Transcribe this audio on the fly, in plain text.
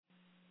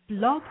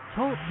Blog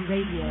Talk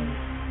Radio.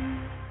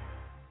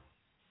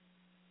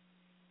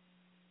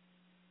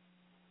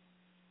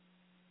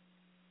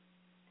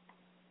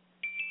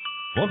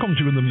 Welcome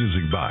to In the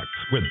Music Box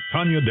with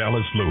Tanya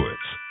Dallas Lewis,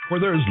 where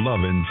there's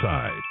love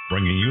inside,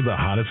 bringing you the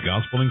hottest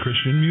gospel and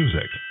Christian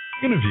music,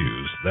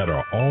 interviews that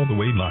are all the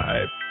way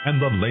live,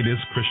 and the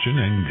latest Christian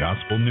and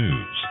gospel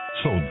news.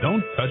 So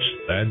don't touch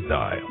that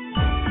dial.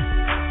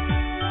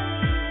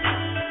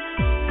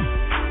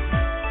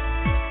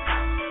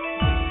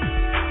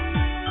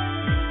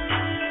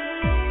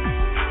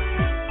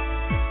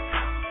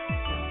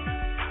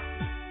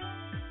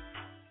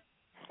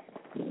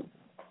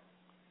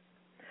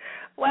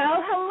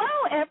 Well,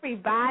 hello,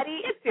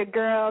 everybody. It's your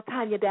girl,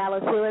 Tanya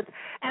Dallas Lewis.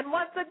 And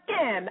once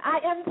again, I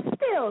am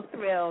still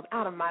thrilled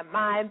out of my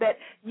mind that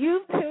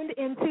you've tuned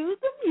into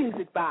the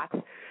Music Box.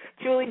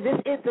 Truly, this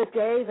is the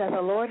day that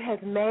the Lord has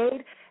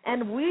made,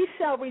 and we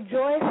shall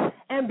rejoice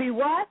and be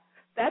what?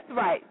 That's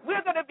right.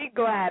 We're going to be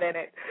glad in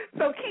it.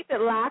 So keep it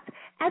locked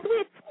as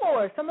we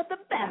explore some of the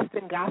best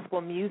in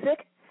gospel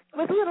music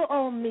with little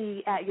old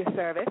me at your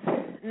service.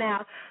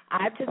 Now,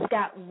 I've just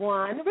got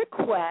one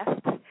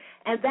request,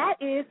 and that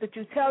is that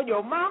you tell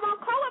your mama,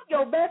 call up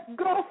your best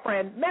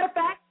girlfriend. Matter of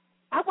fact,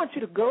 I want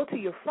you to go to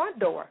your front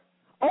door,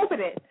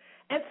 open it,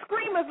 and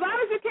scream as loud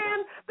as you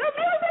can, "The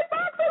Music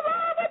Box is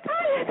on with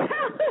Tanya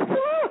Dallas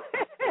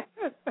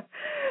Lewis."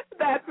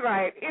 That's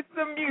right. It's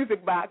the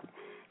Music Box,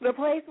 the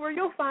place where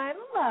you'll find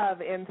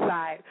love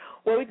inside.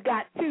 Well, we've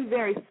got two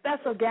very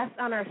special guests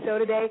on our show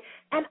today,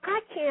 and I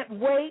can't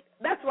wait.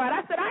 That's right.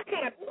 I said I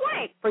can't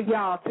wait for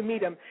y'all to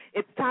meet them.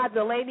 It's Todd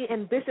Dulaney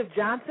and Bishop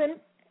Johnson,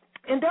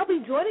 and they'll be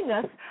joining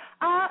us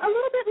a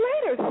little bit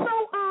later.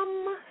 So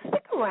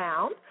stick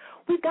around.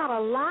 We've got a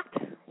lot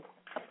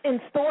in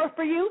store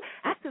for you.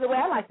 Actually, the way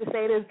I like to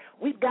say it is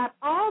we've got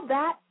all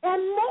that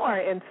and more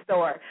in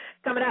store.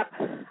 Coming up,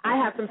 I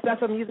have some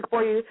special music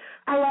for you.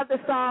 I love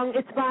this song.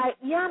 It's by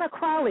Yana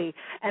Crawley,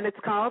 and it's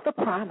called The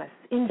Promise.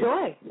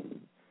 Enjoy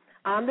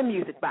on the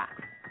Music Box.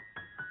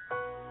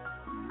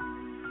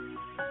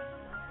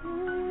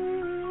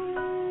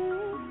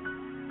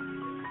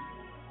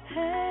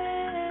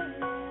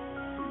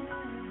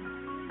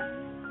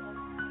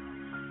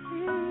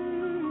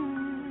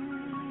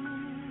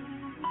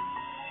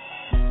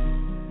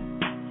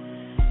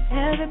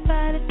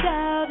 Everybody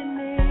doubted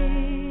me,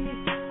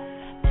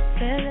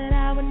 said that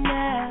I would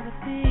never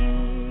be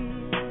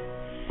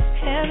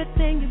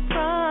everything you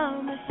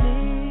promised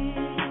me.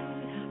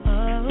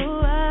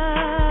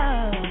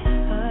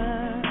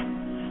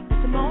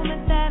 But the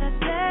moment that I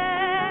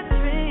dared to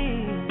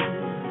dream,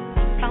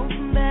 found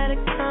some better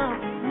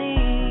company.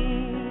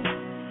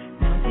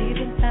 Now deep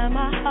inside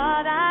my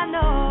heart, I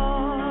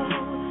know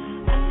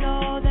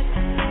that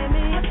you gave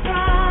me a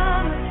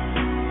promise.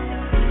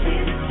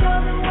 Jesus,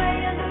 you're the way.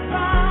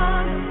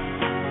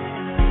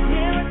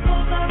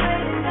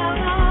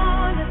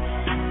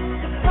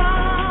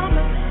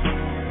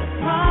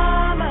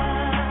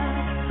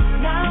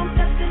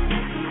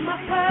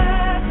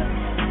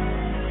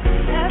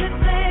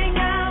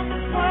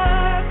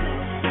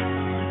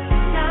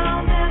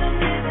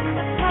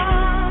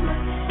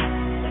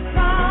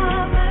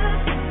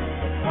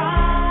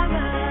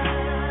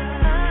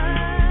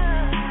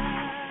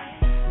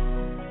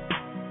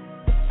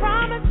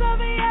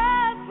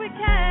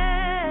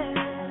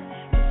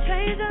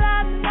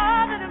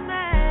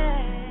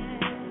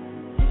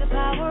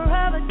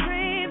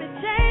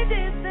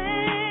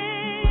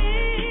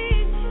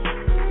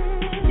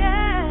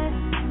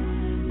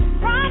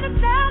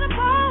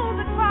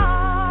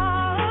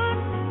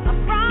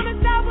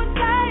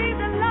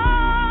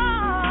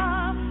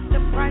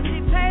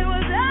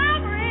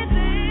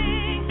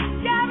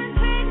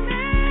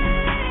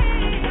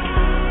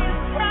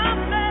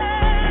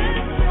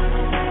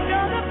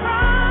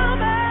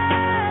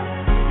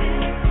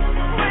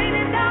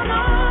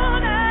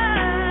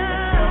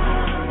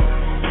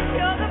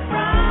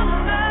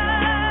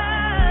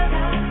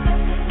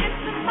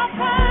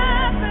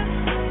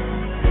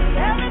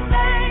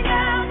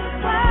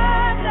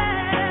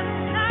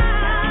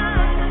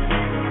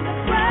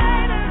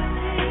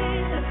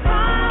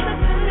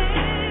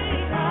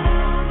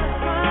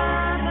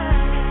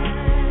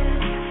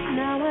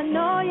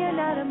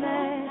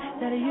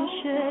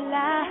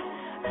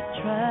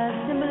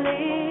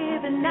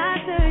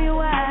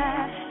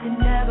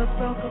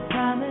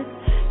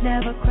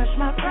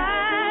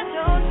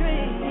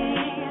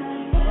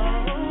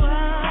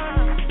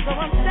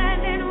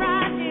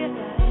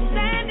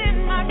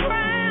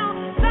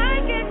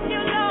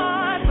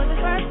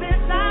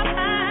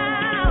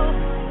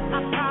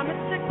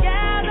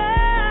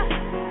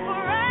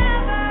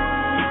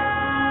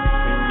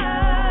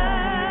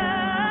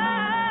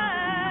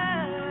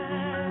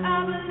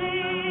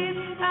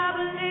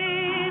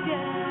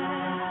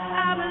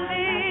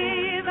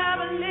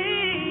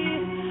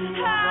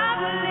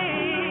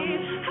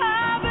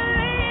 I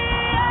believe.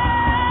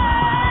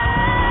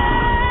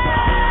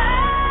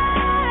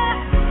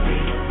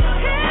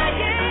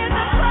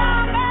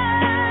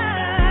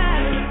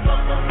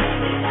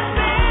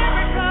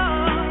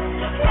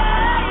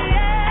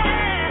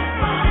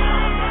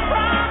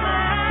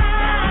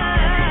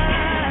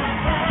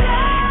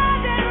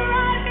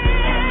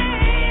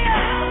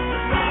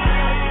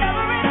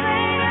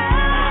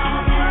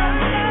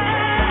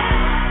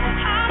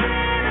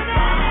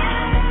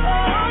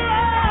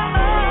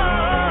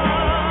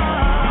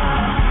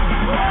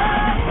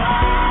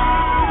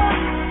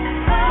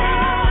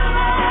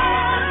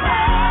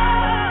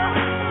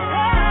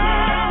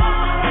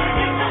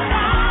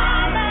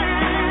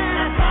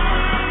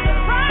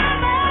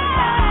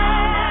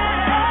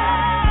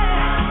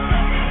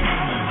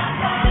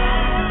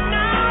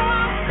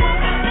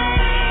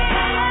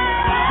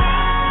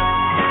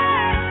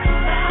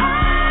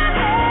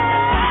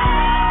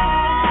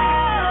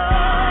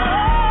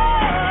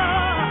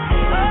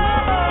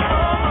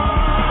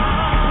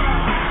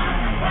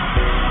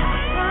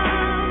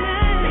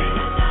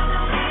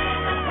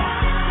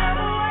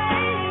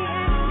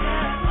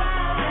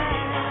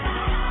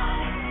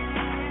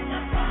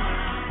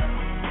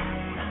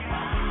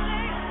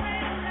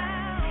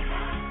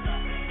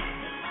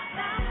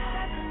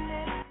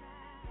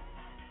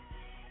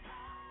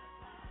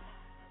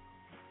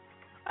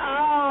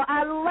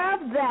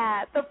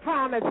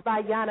 Promise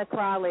by Yana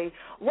Crawley.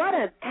 What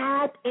an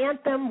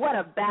anthem, what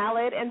a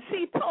ballad, and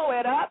she tore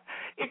it up.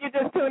 If you're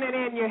just tuning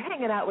in, you're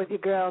hanging out with your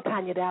girl,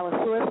 Tanya Dallas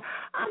Lewis,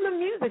 on the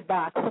Music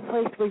Box, a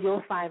place where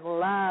you'll find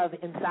love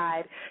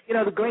inside. You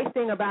know, the great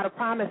thing about a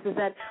promise is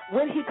that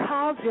when he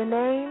calls your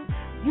name,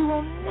 you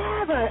will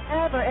never,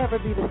 ever, ever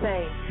be the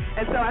same.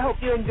 And so I hope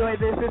you enjoy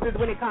this. This is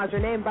When He Calls Your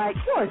Name by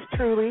yours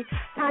truly,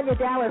 Tanya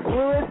Dallas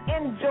Lewis.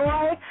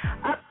 Enjoy.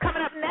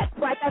 Coming up next,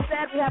 like I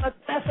said, we have a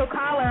special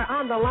caller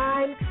on the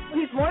line.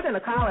 He's more than a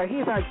caller.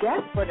 He's our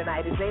guest for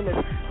tonight. His name is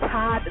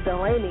Todd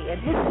Dulaney,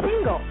 and his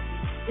single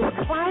is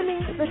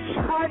climbing the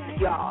charts,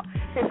 y'all.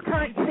 His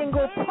current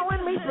single,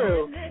 Pullin Me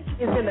Through,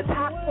 is in the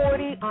top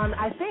 40 on,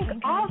 I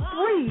think, all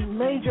three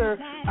major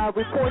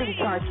recording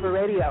charts for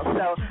radio.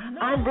 So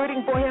I'm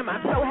rooting for him.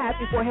 I'm so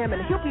happy for him,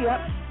 and he'll be up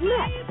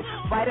next,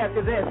 right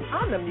after this,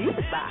 on the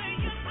Music Box.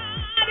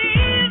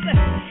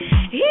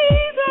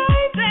 He's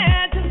right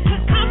there just to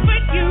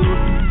comfort you.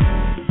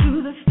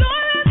 Through the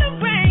storm and the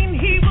rain,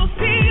 he will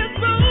see you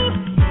through.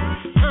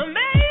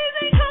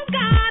 Amazing how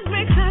God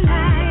makes a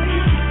light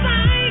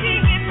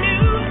shining in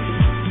you.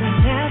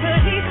 Whenever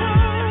he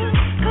calls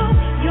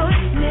your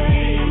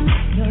name,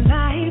 your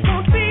life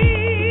won't be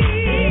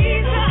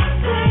the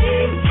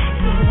same.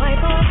 He'll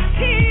wipe all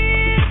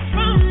tears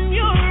from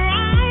your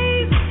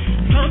eyes,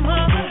 from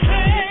all the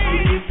hurt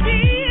you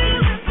feel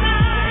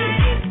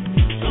inside.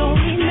 So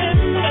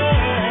remember,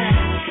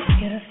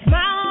 get a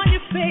smile on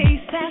your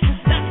face as you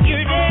start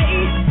your day.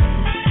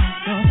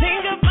 Don't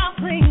think about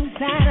things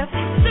that have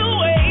passed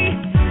away.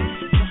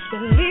 Just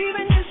believe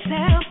in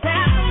yourself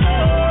that the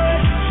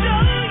Lord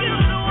show you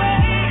the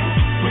way.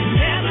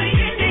 Whenever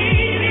you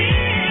need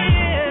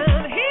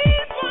Him,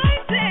 He's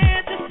right there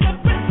just to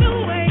press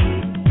away.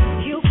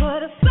 He'll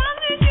put a song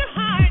in your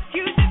heart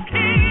you just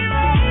can't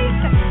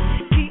erase.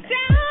 Deep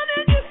down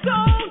in your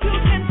soul you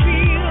can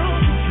feel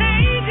the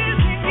changes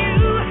in you.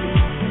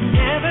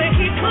 Whenever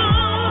He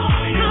calls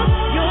your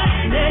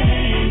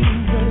name,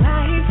 your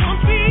life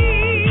won't be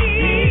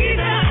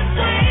the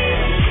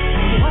same.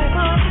 Wipe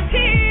all the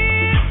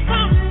tears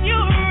from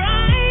your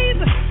eyes,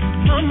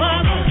 from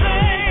all the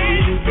hurt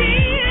you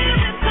feel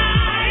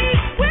inside.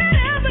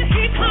 Whenever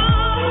He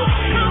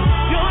calls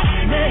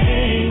your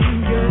name,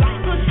 your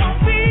life won't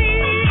be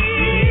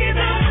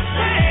the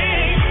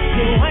same.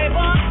 You wipe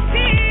all the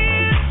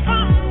tears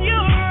from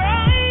your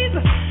eyes,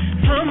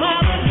 from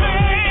all the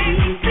hurt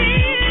you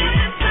feel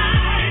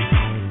inside.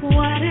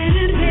 What an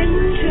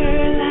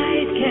adventure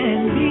life can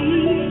be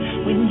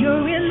when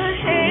you're in the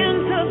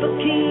hands of the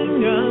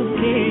King of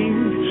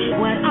Kings.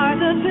 What are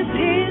the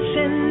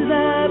petitions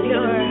of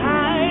your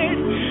heart?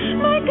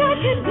 My God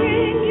can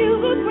bring you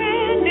a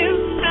brand new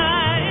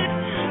start.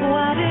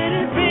 What an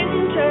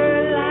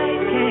adventure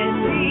life can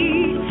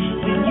be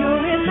when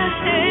you're in the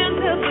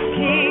hands of the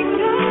King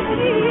of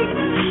Kings.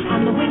 On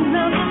the wings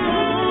of the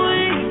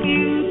morning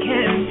you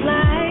can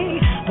fly,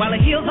 while He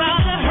heals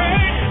all the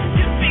hurt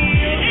you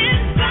feel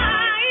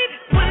inside.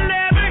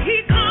 Whenever He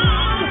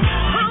calls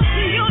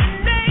your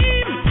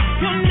name,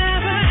 you'll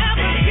never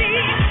ever be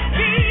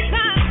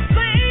the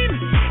same.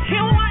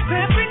 He'll wipe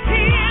every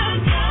tear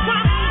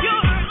from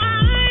your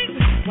eyes,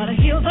 while He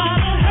heals all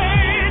the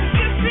hurt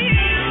you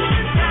feel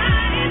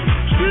inside.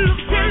 Look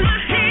in my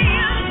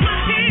hands, my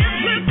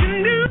hands look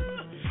new.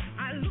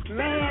 I look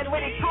Man,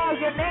 when he calls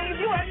your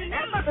name, you are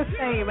never the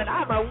same, and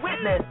I'm a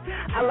witness.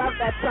 I love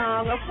that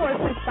song. Of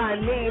course, it's by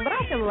me, but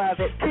I can love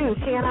it too,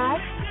 can't I?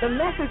 The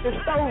message is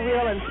so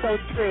real and so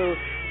true.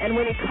 And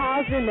when he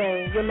calls your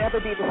name, you'll never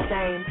be the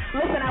same.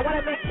 Listen, I want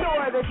to make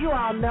sure that you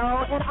all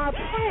know and are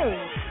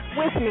praying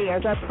with me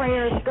as our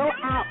prayers go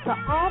out to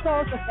all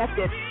those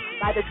affected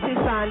by the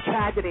Tucson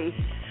tragedy,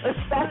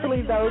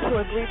 especially those who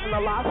are grieving the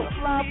loss of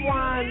loved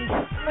ones.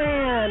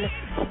 Man,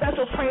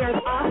 special prayers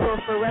also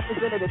for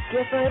Representative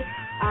Gifford.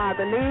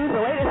 The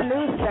latest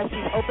news is that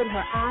she's opened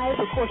her eyes.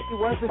 Of course, she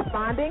was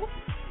responding.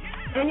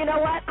 And you know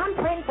what? I'm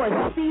praying for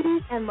a speedy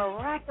and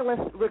miraculous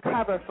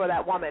recovery for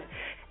that woman.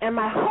 And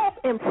my hope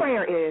and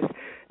prayer is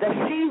that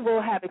she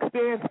will have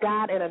experienced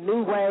God in a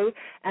new way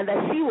and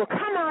that she will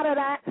come out of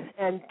that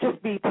and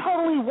just be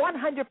totally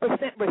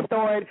 100%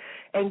 restored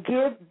and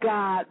give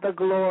God the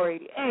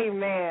glory.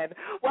 Amen.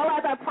 Well,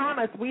 as I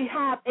promised, we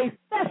have a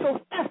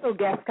special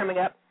guest coming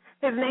up.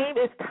 His name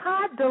is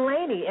Todd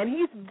Dulaney, and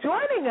he's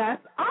joining us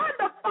on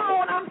the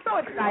phone. I'm so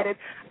excited.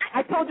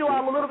 I told you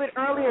all a little bit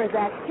earlier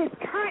that his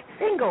current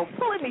single,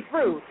 Pullin Me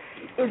Through,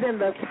 is in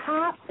the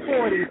top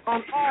 40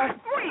 on all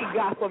three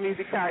gospel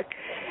music charts.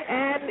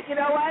 And you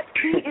know what?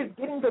 He is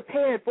getting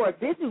prepared for a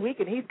busy week,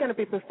 and he's going to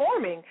be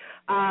performing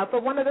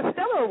for one of the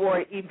Stellar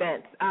Award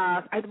events.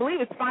 I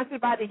believe it's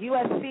sponsored by the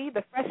USC,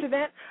 the Fresh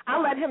event.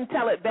 I'll let him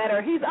tell it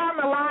better. He's on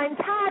the line.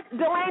 Todd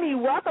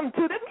Dulaney, welcome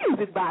to the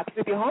Music Box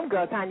with your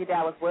homegirl, Tanya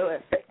Dallas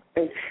Lewis.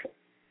 Hey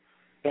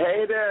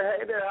there.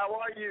 How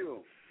are you?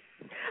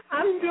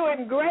 I'm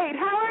doing great.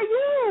 How are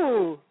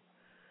you?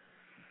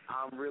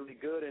 I'm really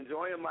good.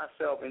 Enjoying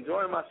myself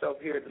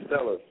here at the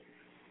Stellars.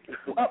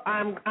 Well,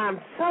 I'm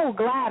so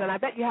glad, and I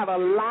bet you have a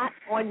lot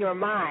on your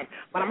mind.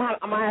 But I'm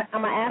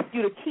gonna ask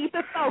you to keep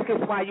it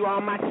focused while you're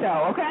on my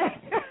show,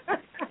 okay?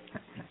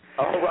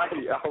 All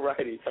righty,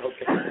 okay.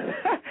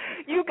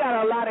 You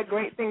got a lot of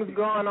great things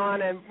going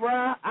on, and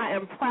bruh, I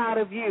am proud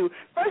of you.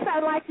 First,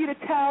 I'd like you to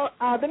tell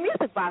the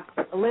Music Box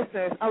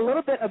listeners a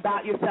little bit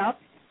about yourself.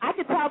 I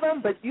could tell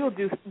them, but you'll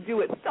do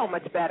it so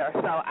much better. So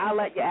I'll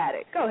let you at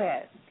it. Go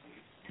ahead.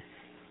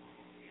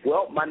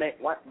 Well, my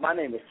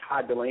name is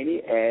Todd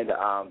Dulaney, and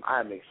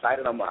I'm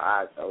excited. I'm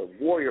a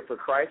warrior for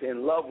Christ,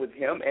 in love with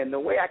Him. And the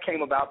way I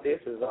came about this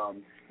is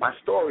my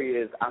story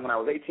is when I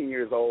was 18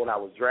 years old, I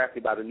was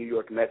drafted by the New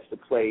York Mets to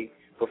play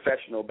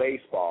professional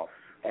baseball.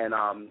 And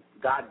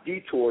God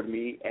detoured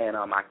me, and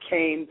I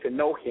came to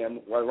know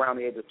Him around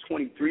the age of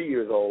 23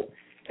 years old.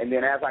 And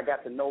then as I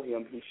got to know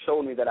Him, He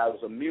showed me that I was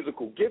a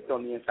musical gift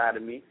on the inside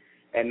of me.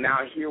 And now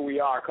here we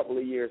are a couple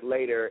of years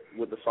later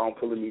with the song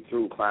Pullin Me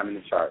Through, climbing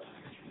the charts.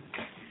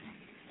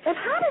 And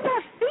how does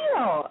that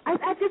feel?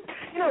 I just,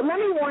 let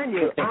me warn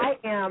you, I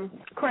am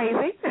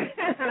crazy,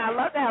 and I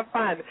love to have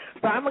fun.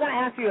 So I'm going to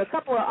ask you a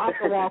couple of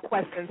off-the-wall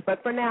questions,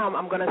 but for now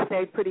I'm going to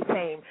stay pretty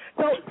tame.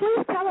 So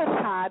please tell us,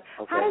 Todd,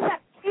 how does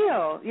that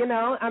feel?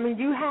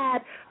 You had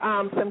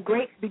some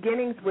great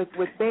beginnings with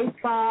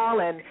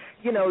baseball, and,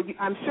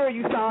 I'm sure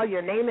you saw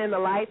your name in the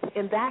lights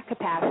in that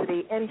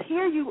capacity, and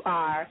here you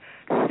are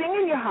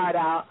singing your heart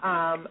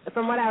out.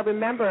 From what I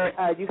remember,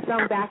 you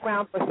sung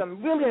background for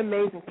some really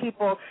amazing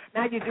people.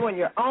 Now you're doing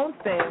your own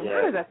thing. Yeah.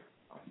 How does that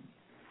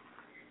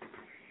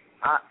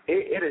feel?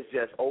 It is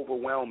just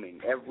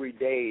overwhelming. Every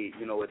day,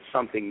 it's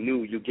something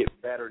new. You get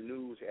better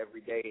news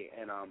every day,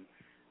 and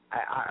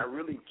I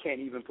really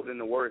can't even put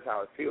into words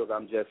how it feels.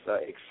 I'm just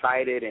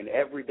excited, and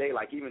every day,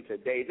 like even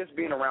today, just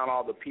being around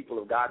all the people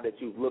of God that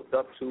you've looked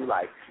up to,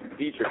 like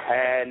Dietrich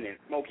Haddon and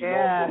Smokey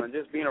Norfolk, and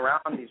just being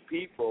around these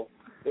people,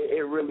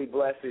 it really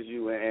blesses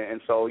you. And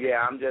so,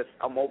 yeah,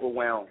 I'm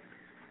overwhelmed.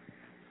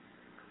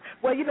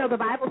 Well, the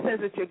Bible says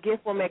that your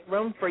gift will make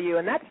room for you,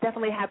 and that's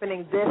definitely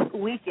happening this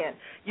weekend.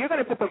 You're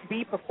going to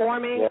be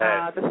performing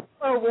the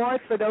Stellar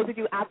Awards. For those of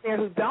you out there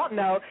who don't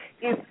know,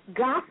 is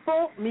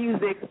gospel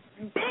music's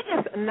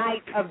biggest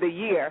night of the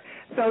year.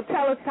 So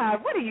tell us,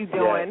 Todd, what are you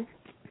doing?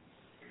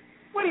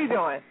 What are you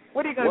doing?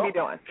 What are you going to be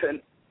doing?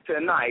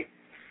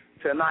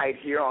 Tonight,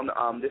 here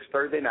on this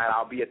Thursday night,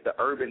 I'll be at the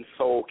Urban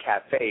Soul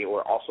Cafe,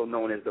 or also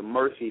known as the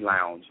Mercy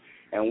Lounge.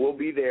 And we'll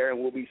be there, and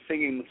we'll be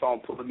singing the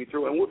song Pullin Me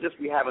Through, and we'll just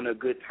be having a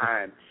good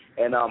time.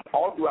 And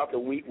all throughout the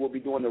week, we'll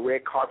be doing the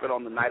red carpet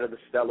on the night of the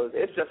Stellars.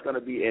 It's just going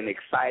to be an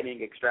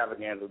exciting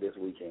extravaganza this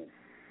weekend.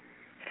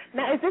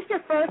 Now, is this your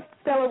first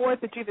Stellar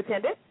Awards that you've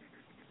attended?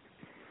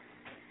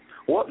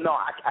 Well, no,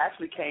 I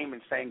actually came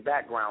and sang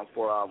background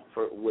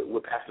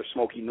with Pastor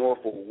Smokey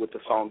Norfolk with the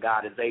song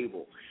God is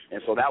Able.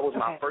 And so that was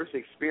my first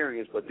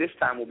experience, but this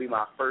time will be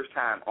my first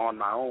time on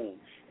my own.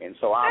 And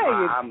so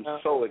I'm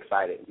so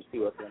excited. You see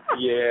what I'm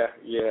saying?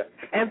 Yeah.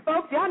 And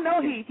folks, y'all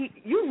know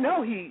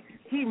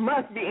he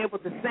must be able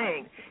to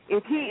sing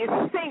if he is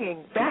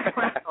singing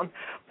background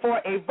for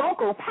a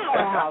vocal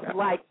powerhouse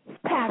like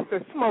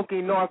Pastor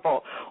Smokey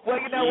Norfolk.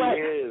 Well, you know what?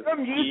 Your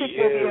music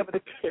will be able to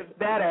do this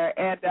better.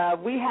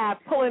 And we have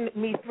Pullin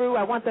Me Through.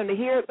 I want them to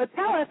hear it. But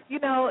tell us,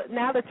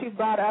 now that you've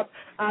brought up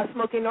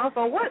Smokey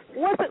Norfolk, what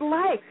was it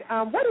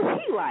like? What is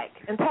he like?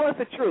 And tell us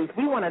the truth.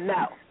 We want to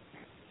know.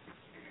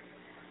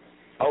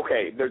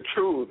 Okay, the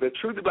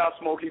truth about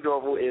Smokey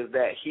Norfolk is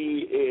that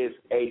he is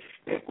a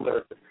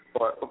stickler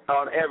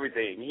on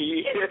everything.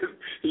 He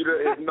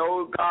is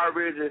no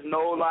garbage. There's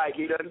no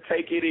he doesn't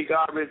take any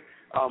garbage.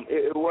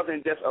 It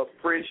wasn't just a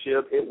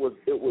friendship. It was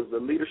the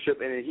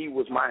leadership, and he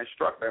was my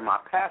instructor and my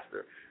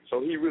pastor. So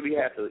he really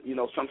had to,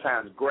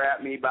 sometimes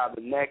grab me by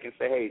the neck and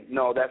say, hey,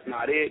 no, that's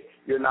not it.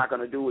 You're not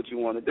going to do what you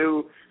want to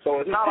do. So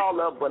it's not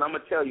all up, but I'm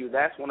going to tell you,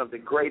 that's one of the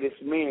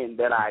greatest men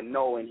that I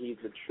know, and he's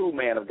a true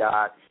man of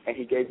God, and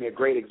he gave me a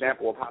great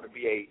example of how to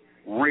be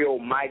a real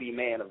mighty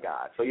man of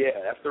God. So, yeah,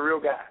 that's the real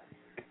guy.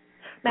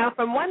 Now,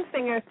 from one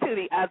singer to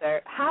the other,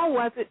 how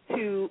was it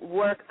to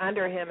work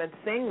under him and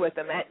sing with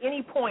him? At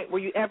any point, were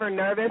you ever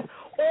nervous,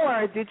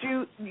 or did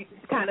you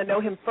kind of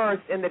know him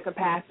first in the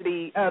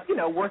capacity of,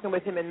 working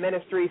with him in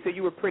ministry, so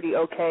you were pretty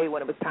okay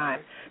when it was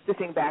time to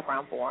sing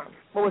background for him?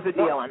 What was the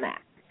deal on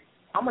that?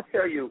 I'm gonna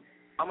tell you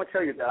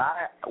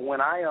that when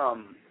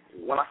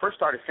I first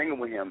started singing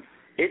with him,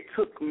 it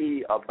took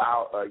me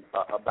about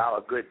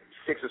a good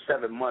 6 or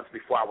 7 months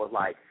before I was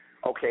like,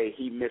 okay,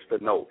 he missed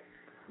a note.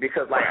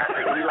 Because he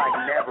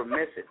never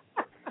miss it.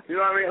 You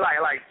know what I mean?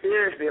 Like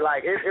seriously,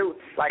 it he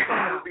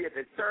would be at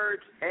the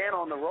church and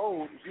on the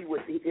road.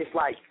 It's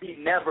like he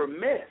never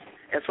missed.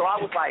 And so I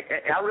was like,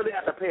 I really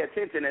had to pay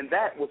attention, and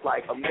that was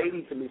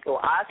amazing to me. So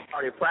I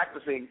started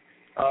practicing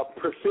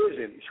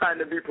precision, trying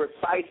to be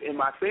precise in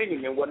my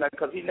singing and whatnot,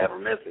 because he never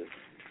misses.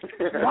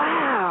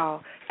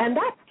 Wow, and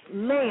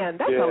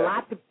that's a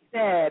lot to be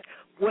said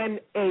when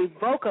a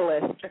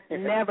vocalist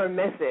never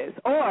misses,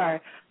 or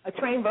a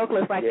trained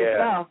vocalist like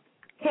yourself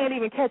can't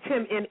even catch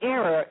him in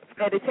error,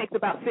 and it takes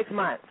about 6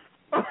 months.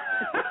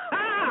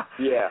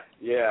 Yeah.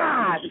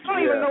 God, I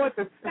don't even know what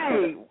to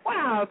say.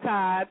 Wow,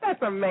 Todd,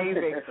 that's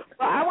amazing.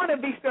 Well, I want to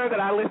be sure that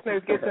our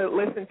listeners get to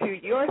listen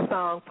to your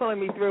song, Pulling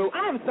Me Through.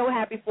 I am so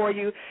happy for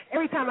you.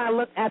 Every time I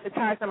look at the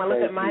charts and I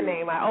look at my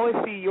name, I always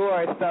see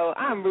yours. So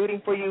I'm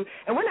rooting for you.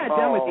 And we're not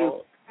done with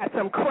you. I got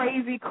some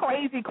crazy,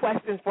 crazy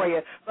questions for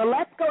you. But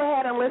let's go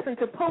ahead and listen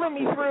to Pulling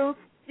Me Through.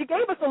 You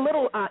gave us a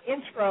little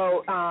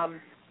intro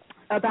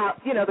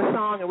about, the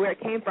song and where it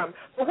came from.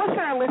 But what should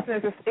our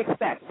listeners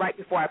expect right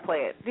before I play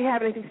it? Do you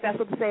have anything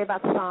special to say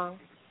about the song?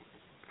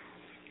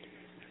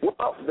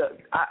 Well,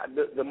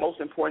 the most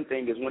important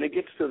thing is when it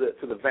gets to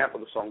the vamp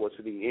of the song or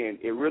to the end,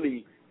 it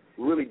really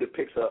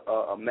depicts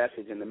a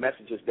message, and the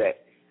message is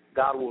that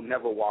God will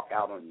never walk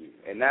out on you.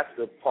 And that's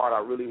the part I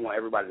really want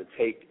everybody to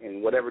take,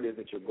 and whatever it is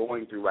that you're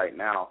going through right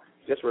now,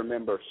 just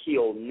remember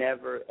He'll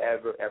never,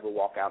 ever, ever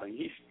walk out on you.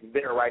 He's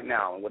there right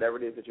now, and whatever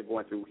it is that you're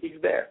going through,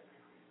 He's there.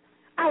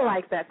 I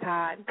like that,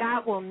 Todd.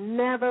 God will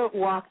never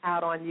walk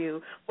out on you.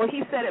 Well,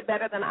 he said it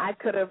better than I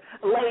could have.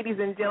 Ladies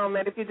and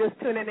gentlemen, if you're just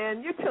tuning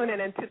in, you're tuning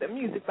into the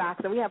Music Box,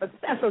 and we have a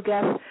special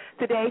guest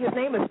today. His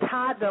name is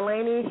Todd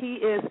Dulaney. He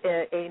is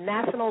a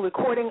national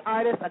recording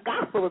artist, a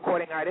gospel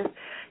recording artist,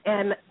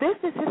 and this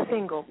is his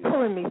single,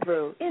 Pulling Me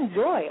Through.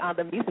 Enjoy on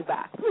the Music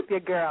Box with your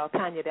girl,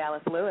 Tanya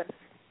Dallas Lewis.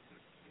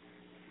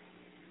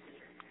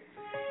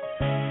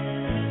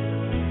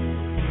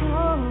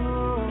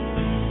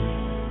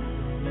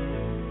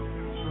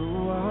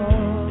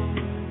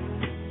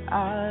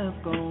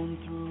 I've gone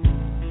through,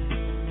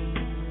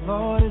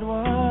 Lord, it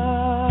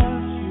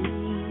was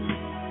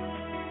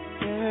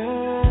you,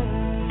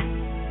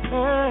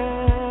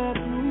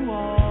 through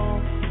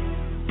all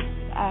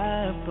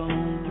I've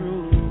gone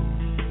through,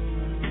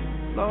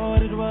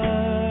 Lord, it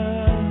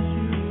was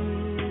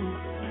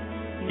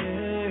you,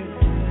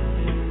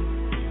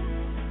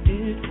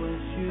 it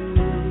was you,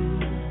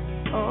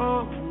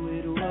 oh,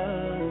 it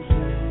was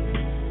you,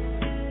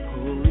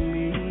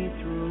 pulling me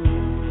through.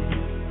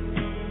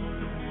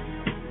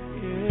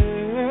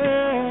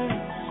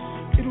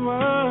 It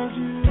was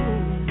you,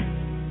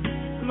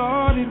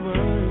 Lord, it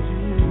was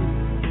you,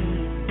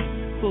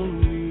 pulling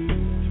me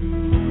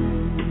through.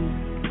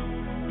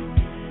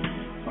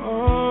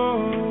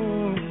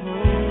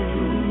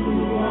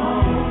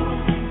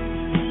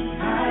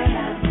 I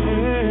have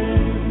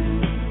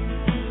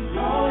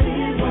Lord, it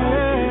was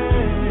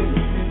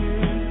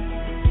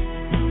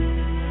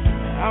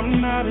I'm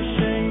not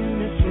ashamed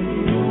to say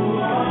you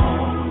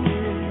are.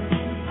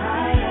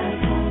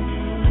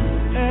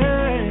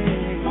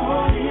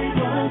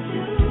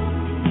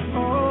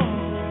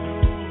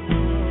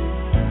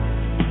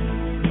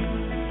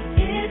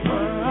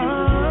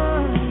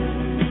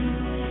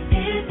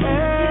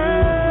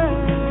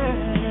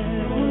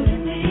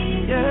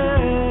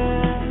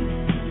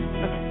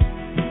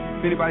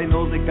 Anybody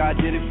knows that God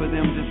did it for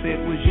them, just say it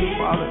was you,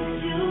 Father.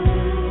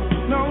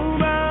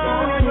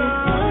 Nobody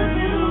but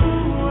you.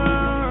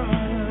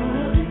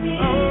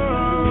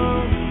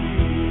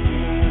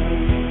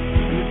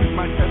 This is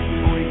my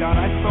testimony, God.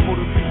 I stumbled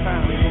a few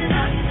times.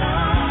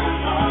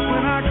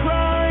 When I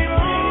cried,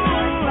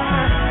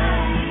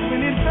 when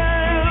it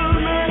felt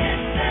like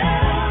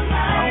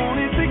I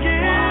wanted to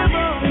give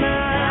up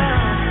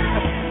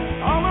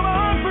now. All of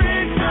our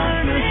friends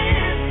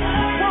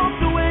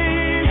walked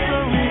away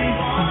from me.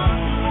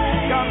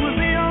 God was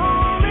the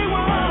only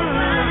one.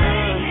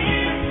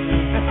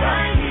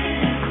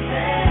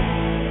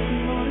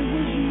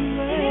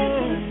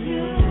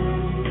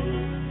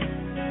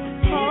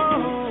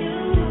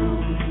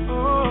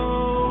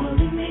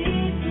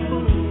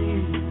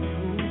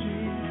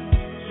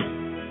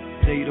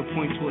 Dare you to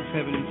point towards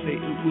heaven and say,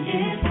 it was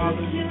you,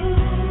 Father.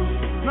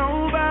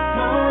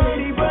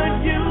 Nobody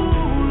but you,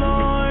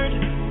 Lord.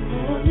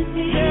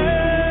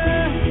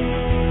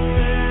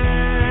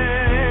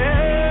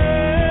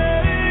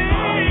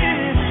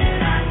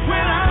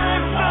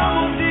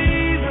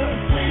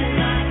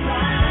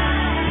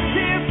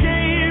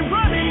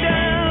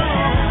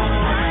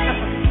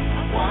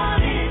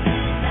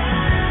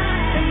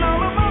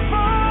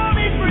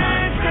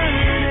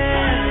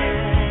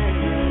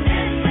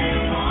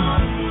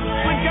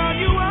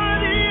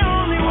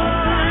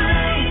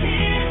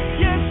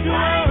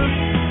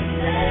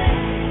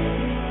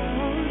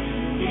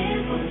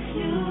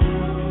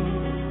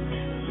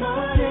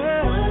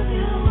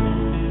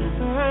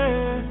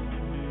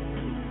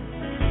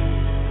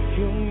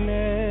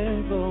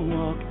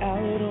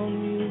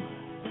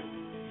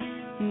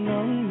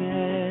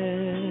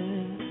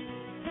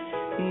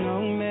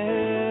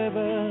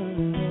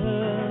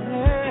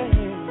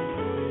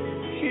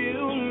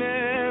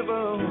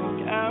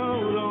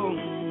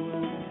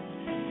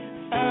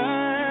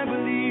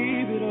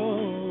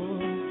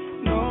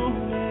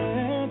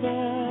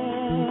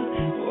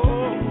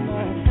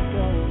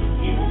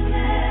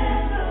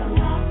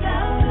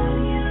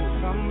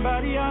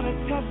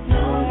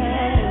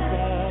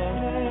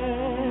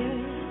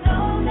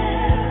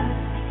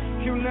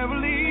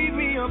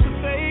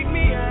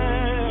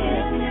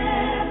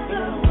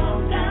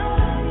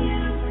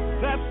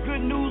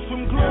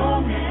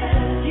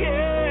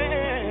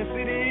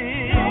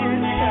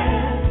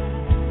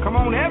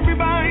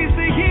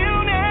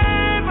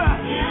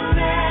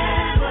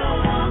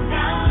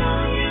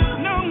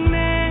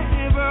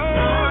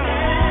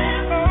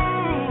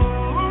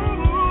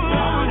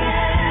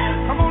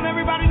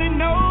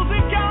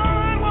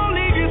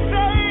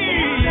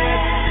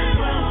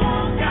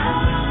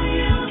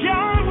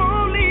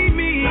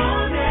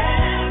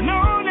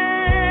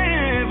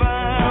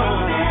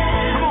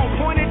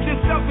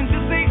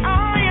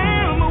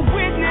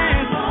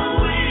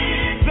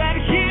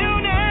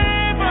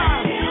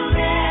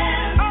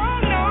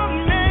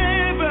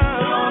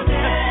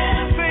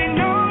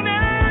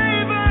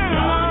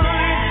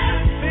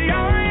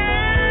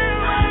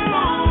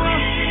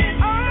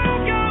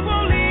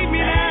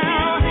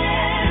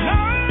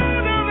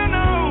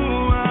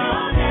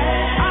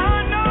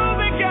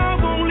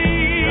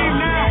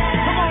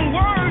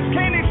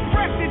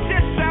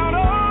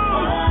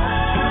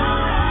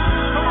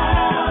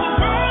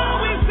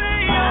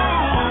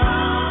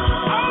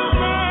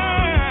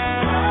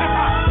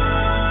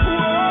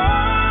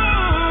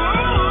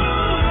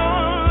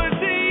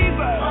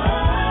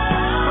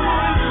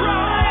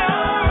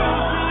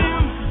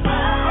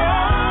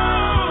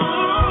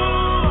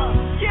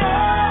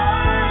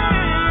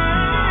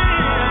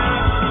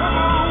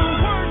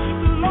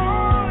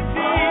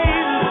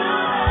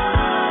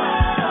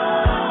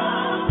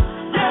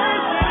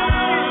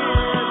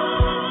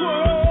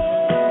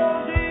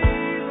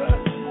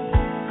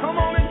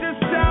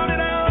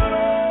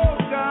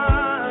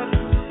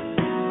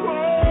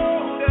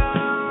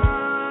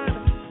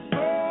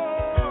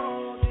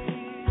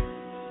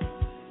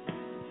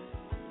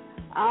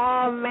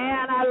 Oh,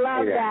 man, I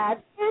love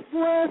that. It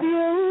was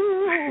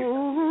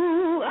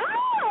you.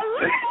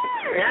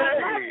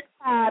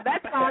 Oh,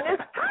 that song is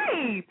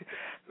great.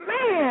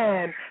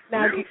 Man.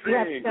 Now, you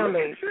have to tell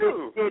me,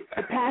 did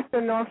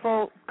Pastor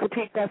Norfolk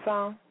critique that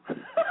song?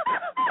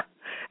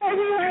 Have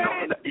you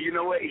heard? You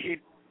know what? He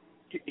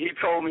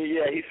told me,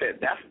 he said,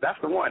 that's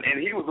the one.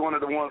 And he was one of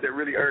the ones that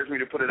really urged me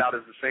to put it out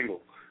as a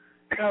single.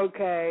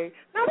 Okay.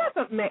 Now,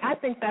 I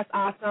think that's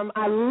awesome.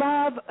 I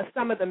love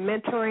some of the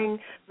mentoring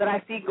that I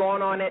see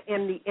going on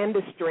in the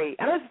industry.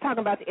 I'm just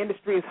talking about the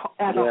industry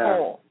as a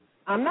whole.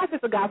 Not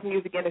just the gospel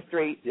music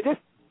industry,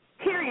 just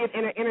period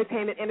in the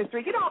entertainment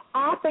industry. You don't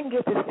often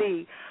get to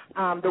see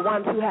the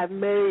ones who have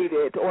made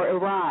it or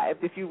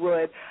arrived, if you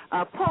would,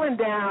 pulling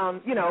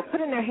down,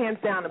 putting their hands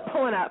down and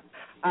pulling up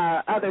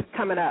others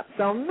coming up.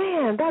 So,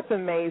 man, that's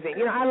amazing.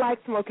 I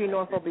liked Smokey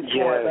Norfolk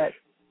before, but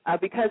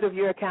because of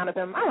your account of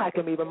him, I like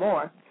him even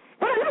more.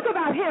 But enough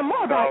about him,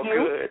 more about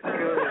you.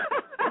 Good.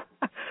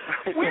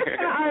 Where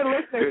can our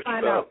listeners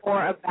find out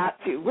more about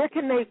you? Where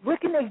can they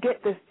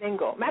get this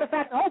single? Matter of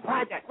fact, the whole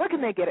project, where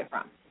can they get it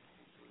from?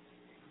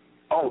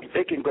 Oh,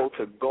 they can go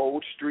to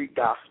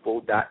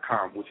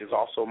goldstreetgospel.com, which is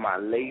also my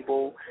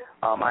label.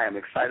 I am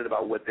excited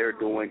about what they're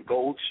doing,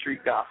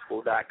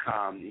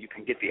 goldstreetgospel.com. You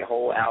can get the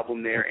whole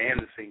album there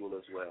and the single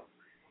as well.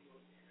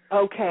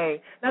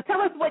 Okay. Now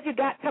tell us what you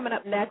got coming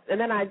up next, and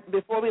then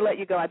before we let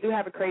you go, I do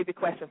have a crazy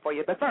question for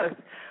you. But first,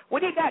 what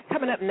do you got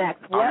coming up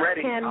next? What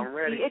can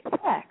we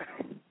expect?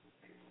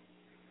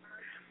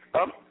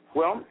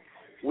 Well,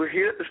 we're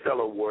here at the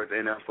Stellar Awards,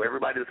 and for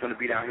everybody that's going to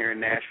be down here in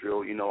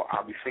Nashville,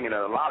 I'll be singing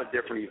at a lot of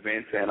different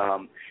events and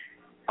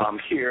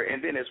here.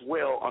 And then as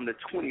well, on the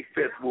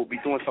 25th, we'll be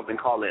doing something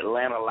called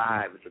Atlanta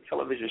Live. It's a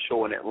television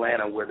show in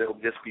Atlanta where they'll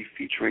just be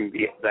featuring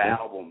the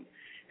album.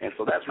 And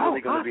so that's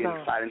really going to be an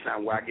exciting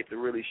time where I get to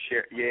really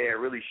share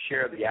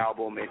the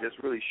album and just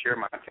really share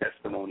my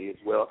testimony as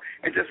well,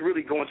 and just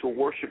really go into a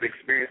worship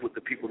experience with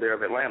the people there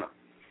of Atlanta.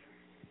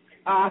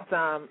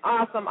 Awesome.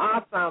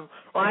 Well,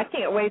 I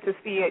can't wait to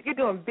see it. You're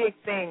doing big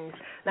things.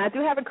 Now, I do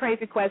have a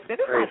crazy question.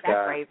 It's not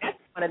that crazy. I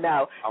just want to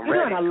know.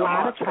 You're doing a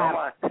lot of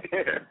travel.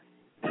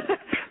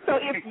 So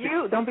if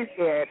you, don't be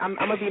scared. I'm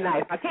going to be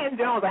nice. Now, Ken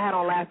Jones I had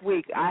on last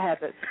week,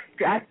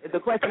 the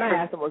question I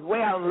asked him was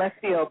way out in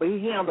left field, but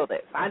he handled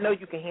it. I know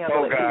you can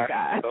handle it, you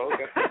guys.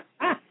 Okay.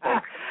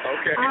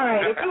 All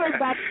right, if you were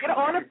about to get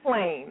on a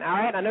plane, all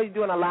right, I know you're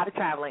doing a lot of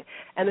traveling,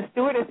 and the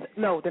stewardess,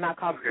 no, they're not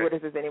called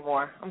stewardesses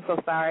anymore. I'm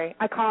so sorry.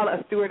 I call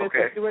a stewardess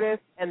a stewardess,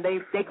 and they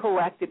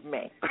corrected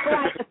me.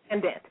 Flight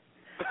attendant.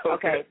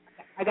 Okay.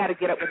 I got to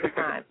get up with the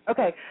time.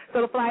 Okay,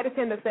 so the flight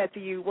attendant said to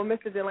you, well,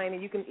 Mr.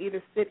 Dulaney, you can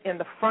either sit in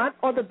the front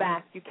or the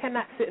back. You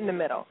cannot sit in the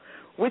middle.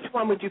 Which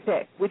one would you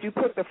pick? Would you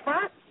pick the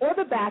front or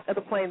the back of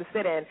the plane to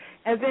sit in?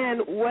 And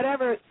then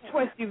whatever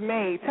choice you've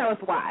made, tell us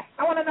why.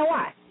 I want to know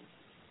why.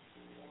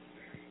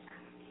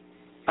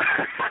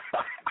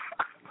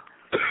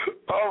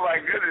 Oh, my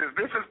goodness.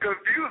 This is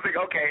confusing.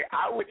 Okay,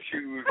 I would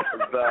choose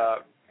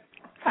the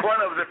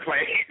front of the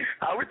plane.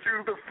 I would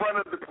choose the front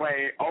of the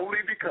plane only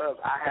because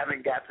I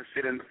haven't got to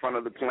sit in the front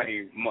of the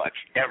plane much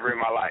ever in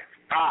my life.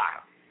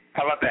 How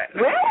about that?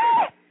 Really?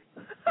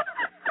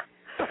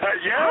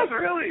 Yes,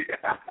 really.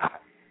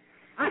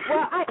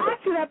 Well, I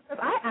asked you that because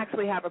I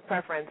actually have a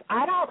preference.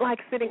 I don't like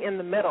sitting in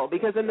the middle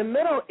because in the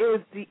middle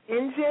is the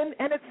engine,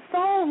 and it's so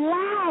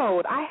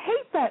loud. I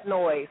hate that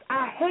noise.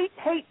 I hate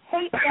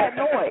that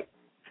noise.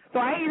 So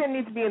I either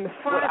need to be in the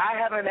front. But I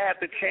haven't had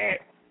the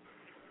chance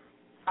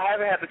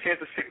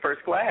to sit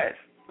first class,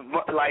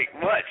 like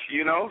much,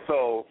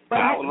 so but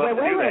I would love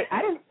to do that.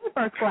 I didn't say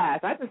first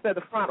class. I just said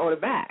the front or the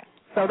back.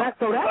 So that's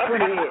what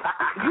it is.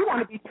 You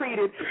want to be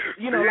treated,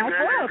 like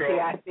royalty,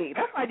 I see.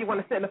 That's why you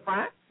want to sit in the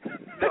front.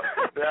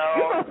 No.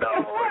 You're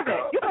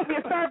supposed to be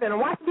a servant and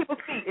watch people's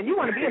feet, and you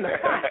want to be in the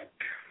front.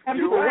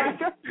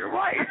 You're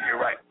right.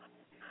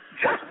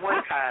 Just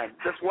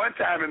one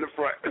time in the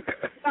front.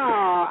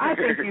 Oh, I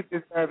think you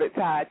deserve it,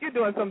 Todd. You're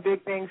doing some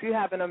big things. You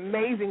have an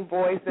amazing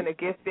voice and a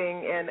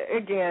gifting, and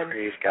again,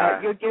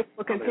 your gifts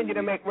will continue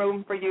to make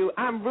room for you.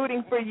 I'm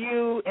rooting for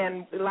you,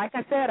 and like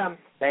I said,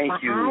 my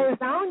eye is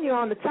on you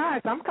on the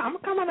charts. I'm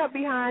coming up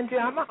behind you.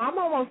 I'm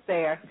almost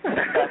there.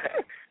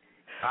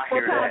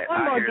 Well, Todd,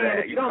 one more again,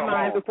 if you don't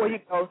mind, before you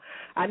go.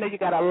 I know you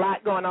got a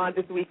lot going on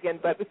this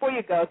weekend, but before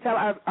you go, tell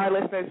our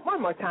listeners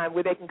one more time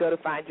where they can go to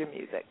find your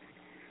music.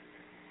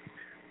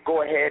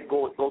 Go ahead,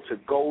 go to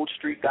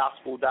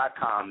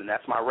goldstreetgospel.com, and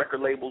that's my record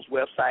label's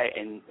website,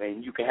 and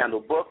you can handle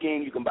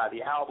booking, you can buy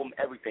the album,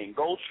 everything.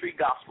 Gold Street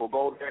Gospel,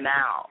 go there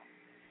now.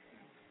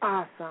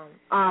 Awesome.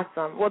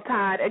 Well,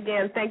 Todd,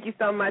 again, thank you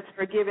so much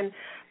for giving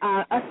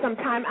us some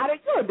time out of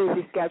your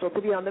busy schedule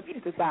to be on the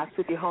Music Box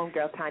with your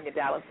homegirl, Tanya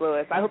Dallas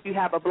Lewis. I hope you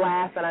have a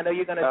blast, and I know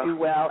you're going to do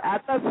well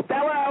at the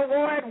Stellar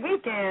Award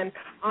weekend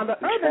on the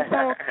Urban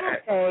Soul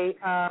Cafe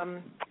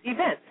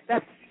event.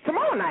 That's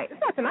tomorrow night.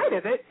 It's not tonight,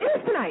 is it? It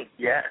is tonight.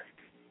 Yes.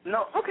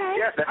 No. Okay.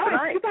 Yes, that's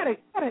tonight. You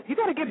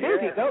gotta get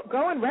busy. Yeah.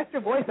 Go and rest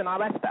your voice and all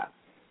that stuff.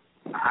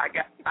 I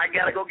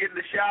gotta go get in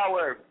the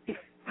shower.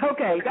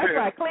 Okay, that's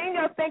right. Clean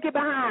your stinky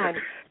behind.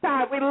 Todd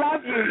Todd, we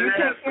love you. You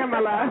Yes. take care, my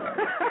love.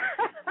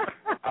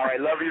 All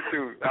right, love you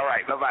too. All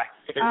right, bye-bye.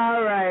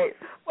 All right.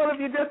 Well, if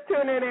you're just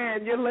tuning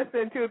in, you're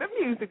listening to The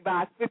Music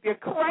Box with your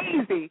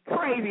crazy,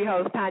 crazy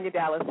host, Tanya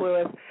Dallas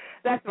Lewis.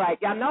 That's right.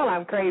 Y'all know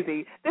I'm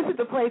crazy. This is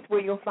the place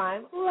where you'll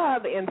find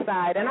love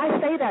inside. And I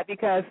say that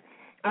because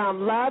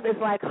love is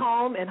like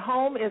home, and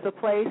home is a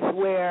place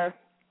where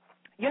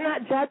you're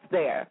not judged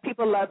there.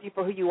 People love you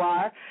for who you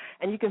are,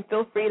 and you can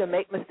feel free to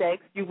make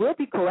mistakes. You will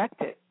be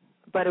corrected,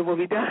 but it will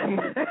be done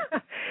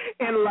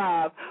in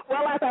love.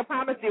 Well, as I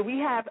promised you, we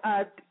have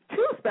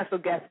two special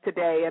guests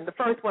today, and the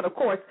first one, of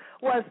course,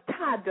 was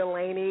Todd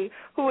Dulaney,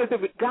 who is a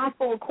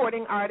gospel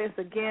recording artist,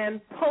 again,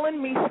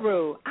 Pullin Me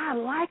Through. I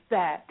like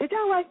that. Did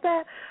y'all like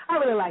that? I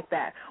really like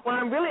that. Well,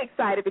 I'm really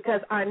excited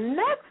because our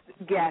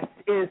next guest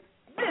is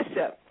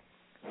Bishop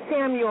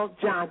Samuel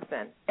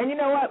Johnson. And you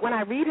know what? When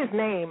I read his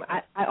name,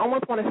 I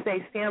almost want to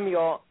say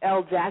Samuel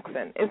L.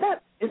 Jackson. Is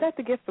that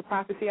the gift of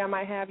prophecy I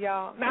might have,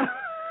 y'all? No.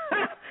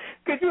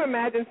 Could you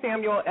imagine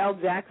Samuel L.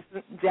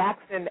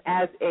 Jackson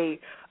as a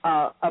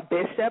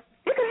bishop?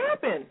 It could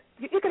happen.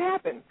 It could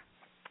happen.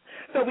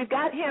 So we've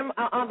got him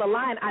on the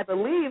line, I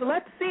believe.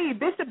 Let's see.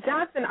 Bishop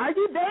Johnson, are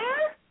you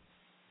there?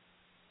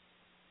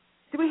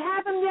 Do we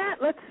have him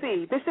yet? Let's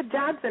see. Bishop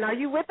Johnson, are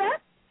you with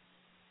us?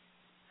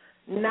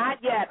 Not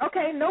yet.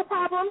 Okay, no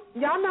problem.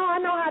 Y'all know I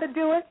know how to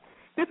do it.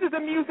 This is a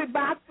Music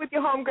Box with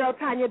your homegirl,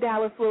 Tanya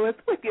Dallas Lewis,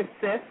 with your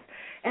sis.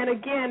 And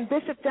again,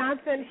 Bishop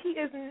Johnson, he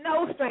is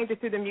no stranger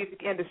to the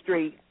music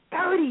industry.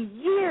 30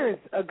 years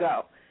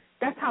ago.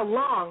 That's how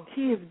long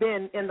he has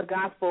been in the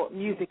gospel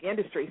music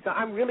industry. So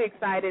I'm really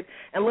excited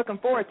and looking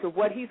forward to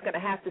what he's going to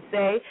have to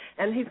say.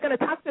 And he's going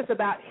to talk to us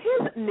about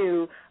his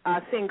new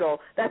single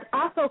that's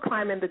also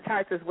climbing the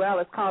charts as well.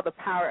 It's called The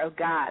Power of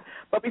God.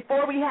 But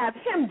before we have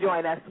him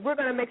join us, we're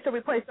going to make sure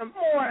we play some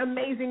more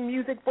amazing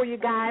music for you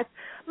guys.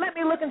 Let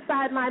me look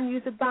inside my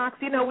music box.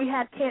 You know, we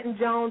had Kenton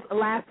Jones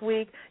last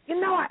week. You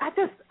know, I'm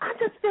just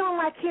feeling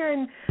like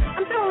hearing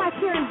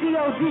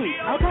D.O.D.,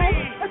 okay?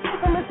 Let's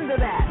take a listen to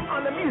that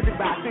on the Music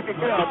Box with your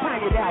girl,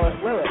 Tanya Dallas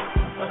Lewis.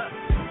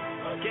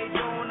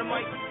 on the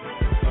mic,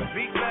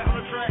 beat back on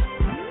the track.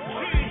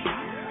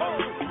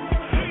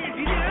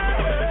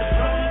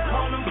 Some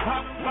call them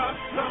pop,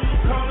 some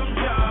call them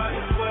Josh.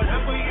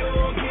 Whatever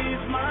yours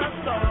is my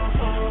song.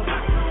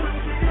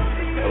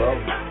 Hello?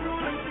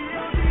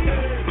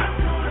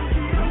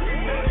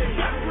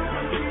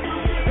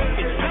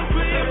 It's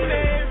simply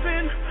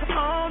amazing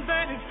all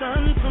that it's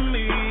done for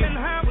me and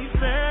how he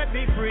set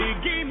me free,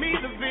 gave me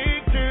the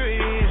victory.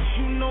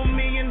 You know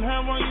me and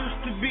how I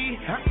used to be.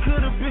 I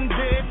could have been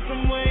dead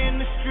somewhere in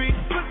the street,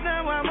 but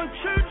now I'm a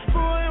church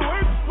boy,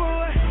 work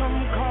boy. Some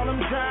call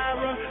him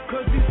Tyra,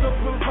 cause he's a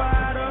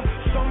provider.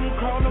 Some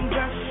call him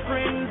best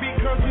friend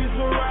because he's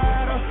a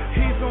rider.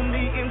 He's on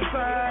the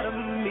inside of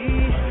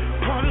me.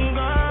 One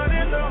God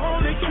in the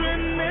Holy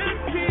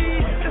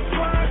Trinity. That's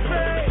why I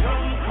say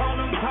some call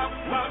him Pop,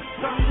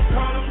 some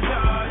call him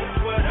God.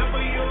 Whatever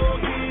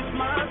yours is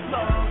my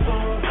song.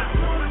 Some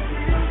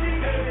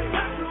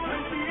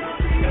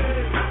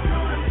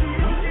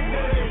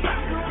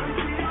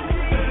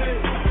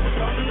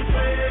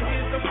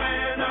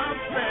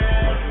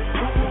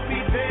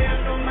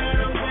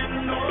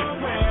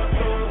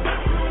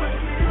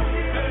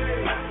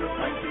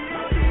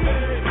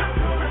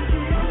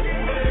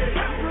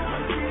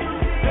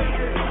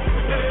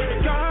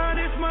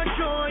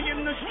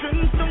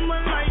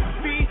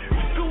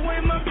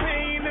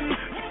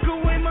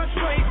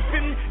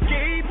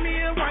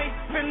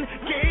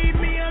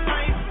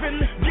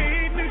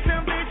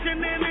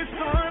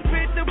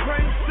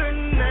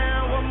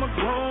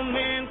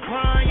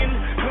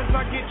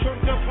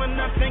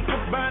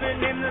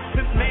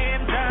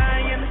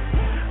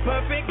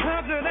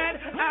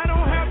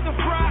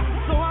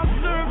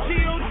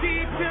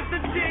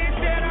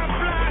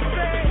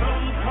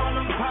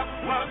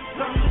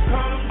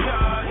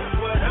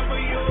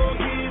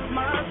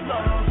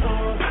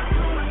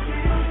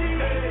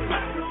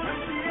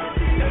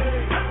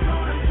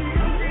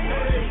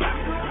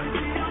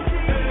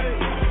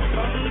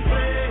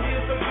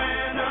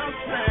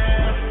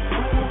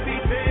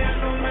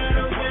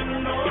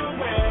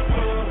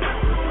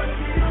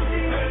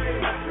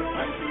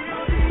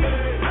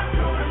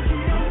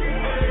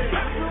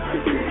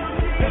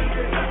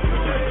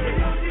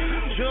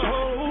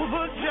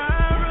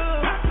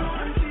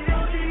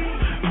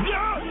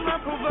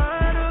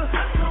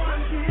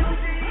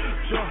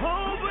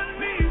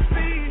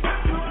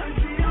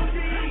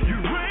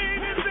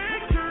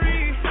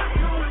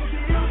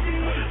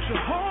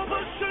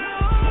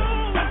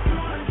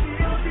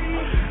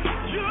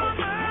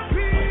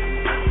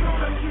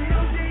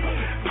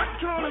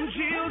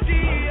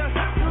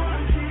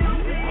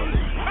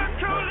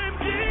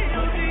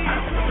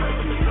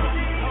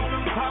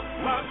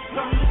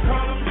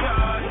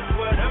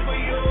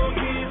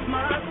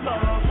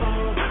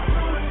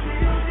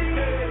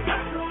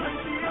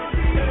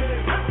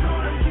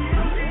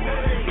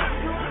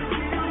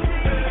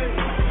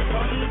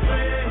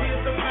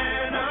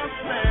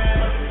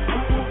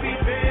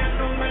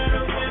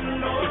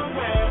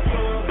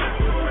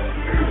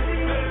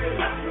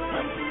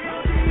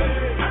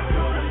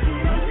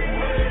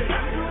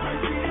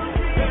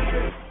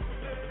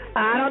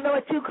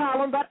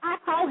call him, but I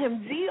call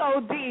him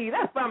G.O.D.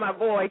 That's by my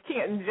boy,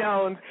 Kenton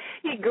Jones.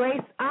 He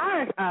graced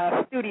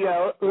our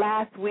studio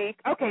last week.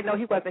 Okay, no,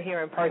 he wasn't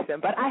here in person,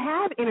 but I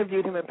have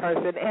interviewed him in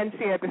person and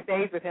shared the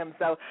stage with him.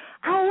 So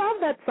I love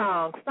that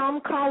song.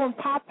 Some call him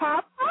Pop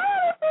Pop. Oh,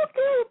 that's so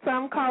cute.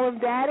 Some call him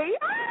Daddy.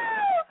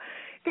 Oh,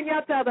 can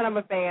y'all tell that I'm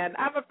a fan?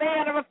 I'm a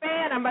fan.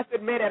 I must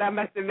admit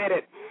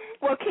it.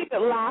 Well, keep it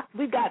locked.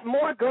 We've got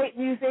more great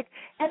music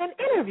and an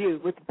interview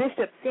with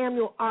Bishop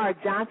Samuel R.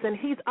 Johnson.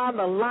 He's on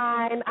the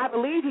line. I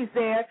believe he's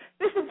there.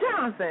 Bishop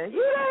Johnson,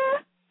 you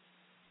there?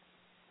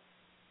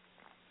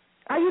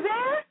 Are you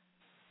there?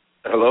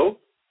 Hello?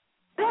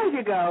 There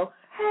you go.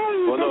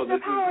 Hey,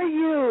 Bishop, how are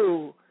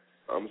you?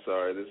 I'm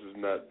sorry, this is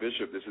not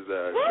Bishop. This is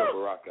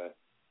Shobaraka.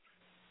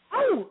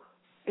 Oh,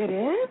 it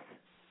is?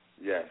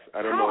 Yes.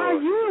 I don't know. How are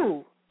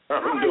you?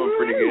 I'm doing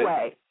pretty good.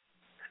 Anyway?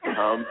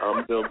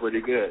 I'm doing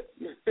pretty good.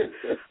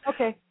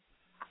 Okay.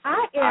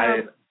 I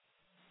am.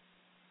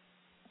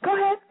 Go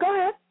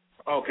ahead.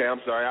 Okay, I'm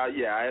sorry.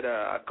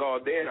 I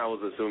called in. I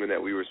was assuming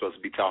that we were supposed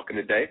to be talking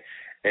today,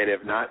 and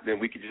if not, then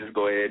we could just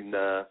go ahead and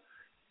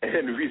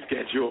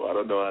reschedule. I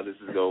don't know how this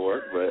is gonna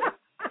work, but.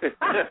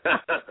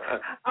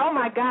 Oh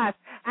my gosh!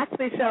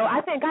 Actually,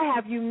 I think I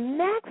have you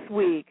next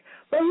week.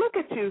 But look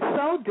at you,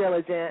 so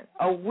diligent.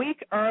 A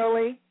week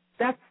early.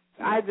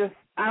 I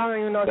don't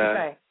even know what to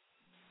say.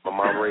 My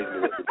mom raised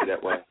me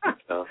that way.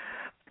 So,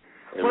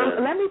 well,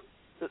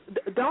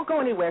 don't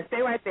go anywhere.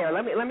 Stay right there.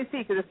 Let me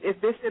see, because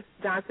if Bishop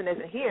Johnson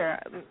isn't here,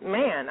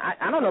 man,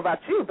 I don't know about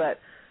you, but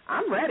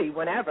I'm ready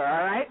whenever,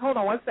 all right? Hold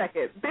on one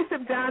second.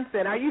 Bishop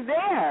Johnson, are you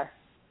there?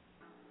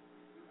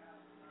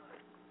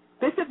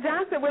 Bishop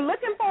Johnson, we're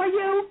looking for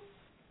you.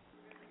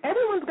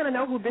 Everyone's going to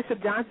know who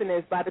Bishop Johnson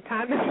is by the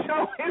time the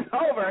show is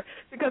over,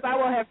 because I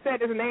will have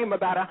said his name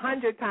about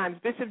 100 times.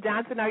 Bishop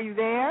Johnson, are you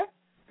there?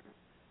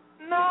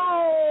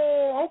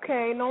 No.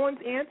 Okay, no one's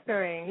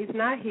answering. He's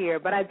not here,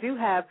 but I do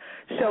have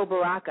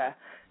Shobaraka.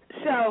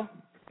 So,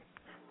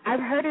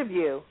 I've heard of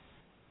you.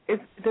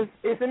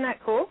 Isn't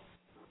that cool?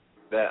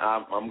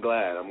 I'm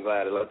glad. I'm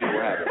glad a lot of people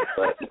have it.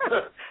 But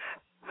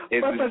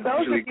it's for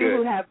those of you good.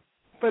 who have,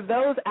 for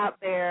those out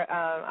there,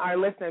 our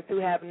listeners who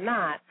have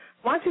not,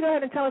 why don't you go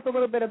ahead and tell us a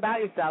little bit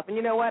about yourself? And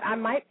you know what? I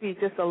might be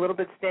just a little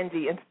bit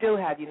stingy and still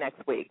have you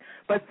next week.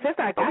 But since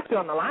I got you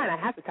on the line, I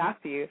have to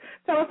talk to you.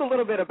 Tell us a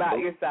little bit about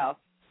yourself.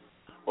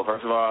 Well,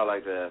 first of all, I'd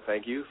like to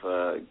thank you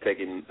for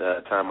taking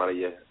time out of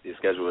your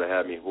schedule to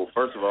have me. Well,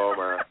 first of all,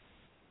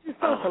 you're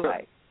so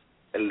polite.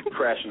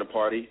 Crashing the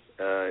party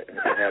and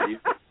have you.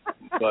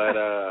 But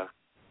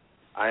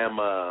I'm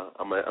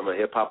a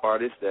hip hop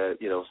artist that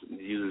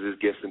uses his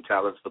gifts and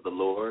talents for the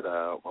Lord.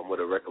 I'm with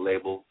a record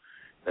label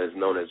that is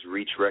known as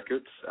Reach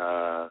Records.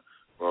 We're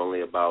only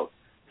about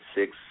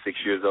six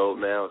years old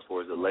now as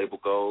far as the label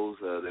goes.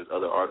 There's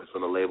other artists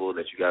on the label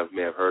that you guys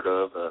may have heard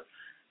of.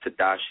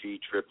 Tadashi,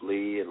 Trip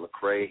Lee, and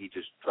Lecrae. He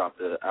just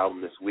dropped an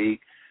album this week,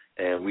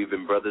 and we've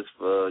been brothers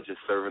for just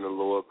serving the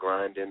Lord,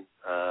 grinding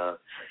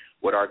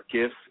with our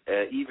gifts,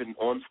 even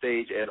on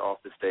stage and off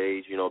the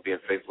stage, being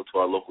faithful to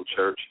our local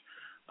church.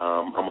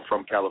 I'm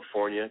from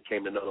California,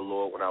 came to know the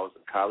Lord when I was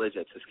in college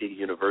at Tuskegee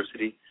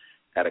University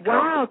at a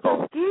conference.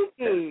 Wow,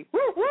 Tuskegee. Woo,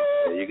 woo.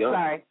 There you go.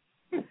 Sorry.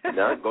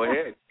 No, go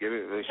ahead.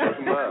 Show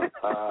some love.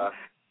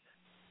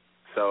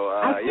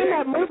 I've seen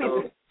that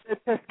movie, The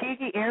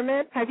Tuskegee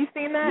Airmen. Have you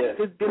seen that? Yes.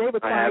 Did they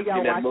require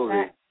y'all watch movie?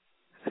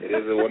 That? It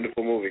is a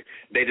wonderful movie.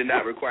 They did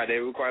not require. They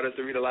required us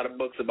to read a lot of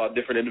books about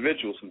different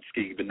individuals from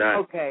Tuskegee, but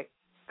not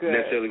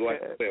necessarily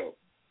watch the film.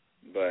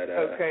 But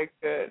okay,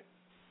 good.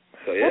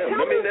 So yeah, well,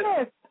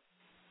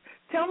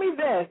 tell me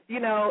this.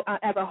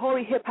 As a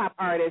holy hip hop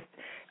artist,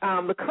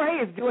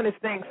 Lecrae is doing his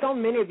thing. So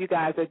many of you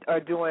guys are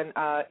doing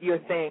your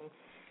thing.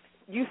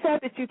 You said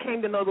that you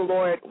came to know the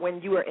Lord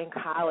when you were in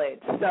college.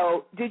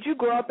 So, did you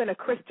grow up in a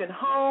Christian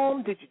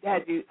home? Did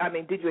you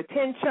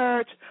attend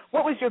church?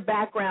 What was your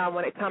background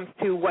when it comes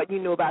to what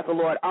you knew about the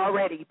Lord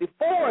already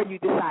before you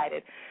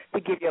decided to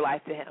give your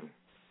life to Him?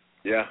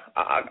 Yeah,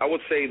 I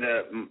would say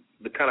that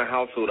the kind of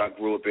household I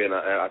grew up in,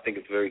 I think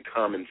it's very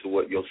common to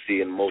what you'll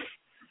see in most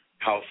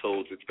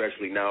households,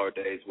 especially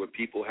nowadays, where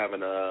people have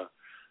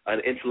an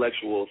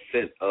intellectual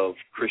sense of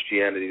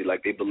Christianity,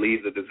 like they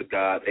believe that there's a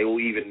God. They will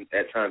even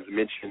at times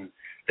mention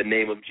the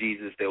name of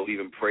Jesus. They will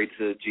even pray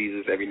to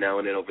Jesus every now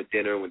and then over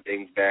dinner when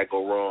things bad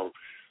go wrong.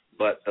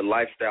 But the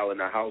lifestyle in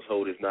the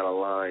household is not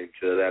aligned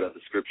to that of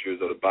the scriptures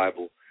or the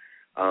Bible.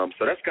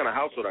 So that's the kind of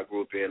household I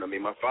grew up in. I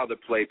mean, my father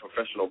played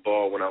professional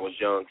ball when I was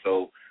young,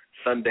 so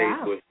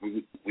Sundays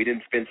we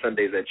didn't spend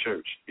Sundays at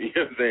church. You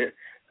know what I'm saying?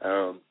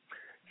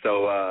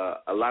 So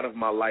a lot of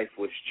my life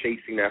was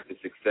chasing after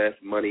success,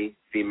 money,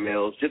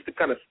 females, just the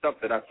kind of stuff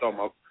that I saw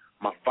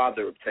my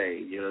father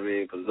obtain. You know what I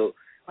mean? Because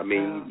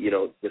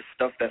the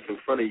stuff that's in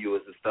front of you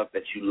is the stuff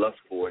that you lust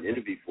for and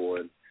envy for.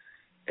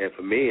 And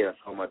for me, I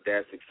saw my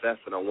dad's success,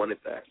 and I wanted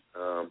that.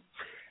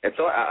 And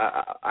so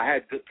I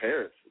had good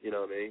parents. You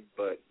know what I mean?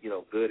 But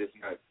good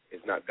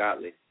is not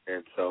godly.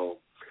 And so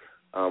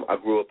I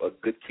grew up a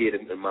good kid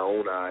in my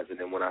own eyes. And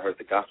then when I heard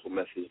the gospel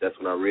message, that's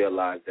when I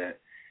realized that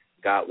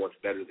God wants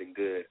better than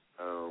good,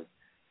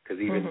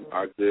 because even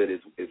our good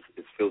is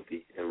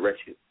filthy and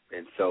wretched.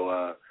 And so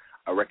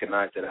I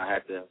recognized that I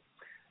had to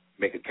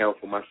make account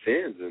for my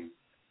sins, and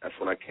that's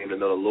when I came to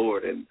know the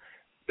Lord. And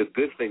the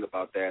good thing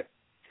about that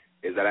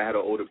is that I had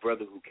an older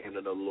brother who came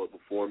to know the Lord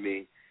before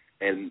me,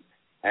 and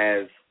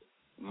as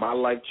my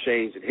life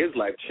changed and his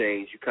life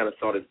changed, you kind of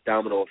saw this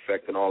domino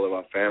effect in all of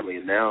our family,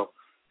 and now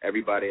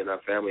everybody in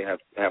our family have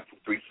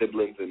 3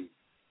 siblings, and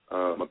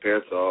my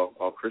parents are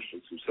all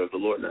Christians who serve the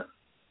Lord now.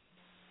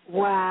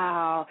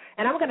 Wow.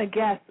 And I'm going to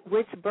guess,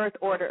 which birth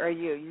order are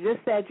you? You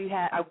just said you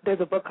had,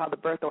 there's a book called The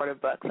Birth Order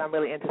Book, so I'm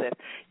really into this.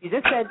 You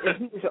just said that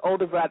he was your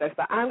older brother,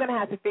 so I'm going to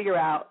have to figure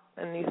out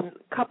in these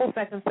couple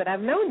seconds that I've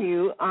known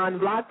you on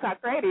Blog Talk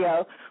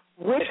Radio,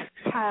 which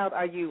child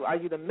are you? Are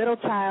you the middle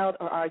child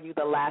or are you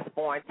the last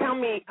born? Tell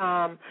me,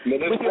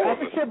 with your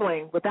other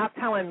sibling, without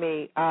telling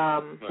me,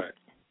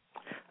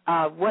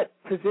 what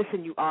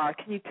position you are.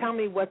 Can you tell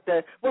me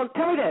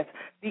tell me this,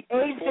 the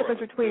age difference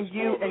between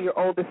you and your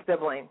oldest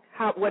sibling,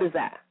 what is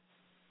that?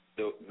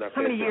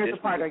 How many years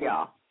apart are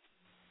y'all?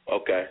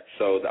 Okay,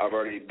 so I've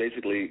already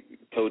basically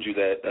told you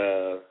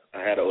that I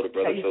had an older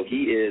brother, so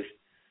he is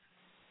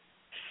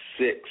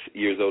 6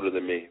 years older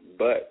than me,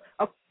 but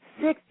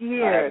 6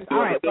 years. All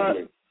right,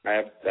 I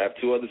have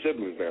 2 other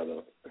siblings now,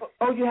 though.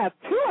 Oh, you have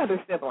 2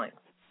 other siblings?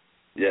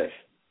 Yes.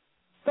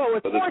 So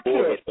it's 4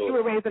 kids. You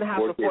were raised in a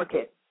house with 4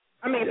 kids.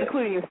 I mean,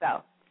 including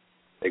yourself.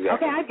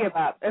 Exactly. Okay, I give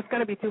up. It's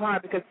going to be too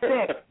hard because 6,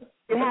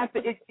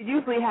 it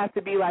usually has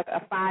to be like a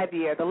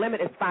 5-year. The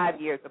limit is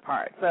 5 years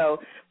apart. So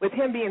with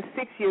him being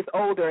 6 years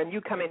older and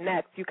you coming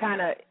next, you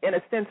kind of, in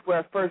a sense,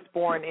 were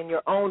firstborn in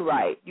your own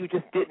right. You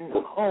just didn't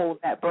hold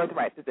that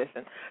birthright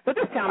position. So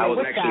just tell me,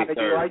 which child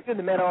are you? Are you in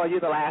the middle or are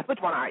you the last? Which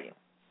one are you?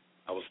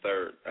 I was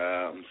third,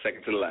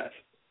 second to the last.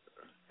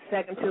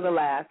 Second to the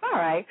last. All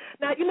right.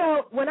 Now,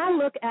 when I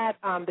look at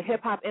the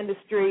hip-hop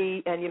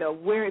industry and,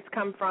 where it's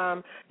come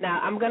from, now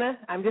I'm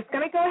just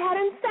going to go ahead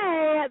and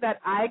say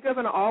that I grew up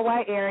in an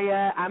all-white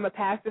area. I'm a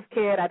pastor's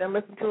kid. I didn't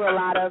listen to a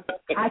lot of,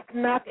 I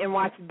snuck and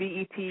watched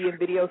BET and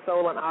Video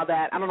Soul and all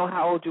that. I don't know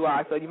how old you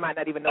are, so you might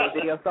not even know what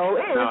Video Soul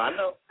is. No, I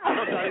know.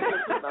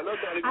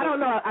 I don't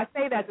know. I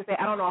say that to say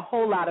I don't know a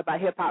whole lot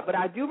about hip-hop, but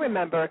I do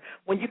remember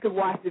when you could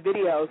watch the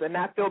videos and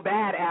not feel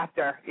bad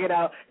after,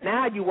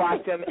 Now you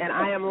watch them, and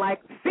I am like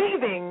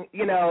seething,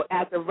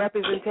 at the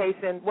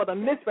representation, the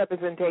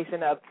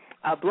misrepresentation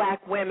of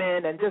black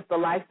women and just the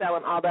lifestyle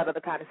and all that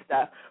other kind of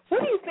stuff.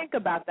 What do you think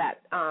about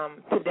that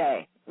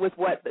today with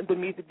what the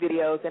music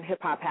videos and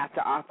hip-hop have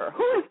to offer?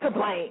 Who is to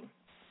blame?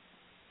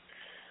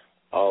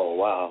 Oh,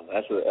 wow.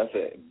 That's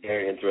a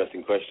very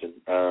interesting question.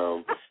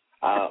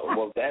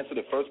 Well, to answer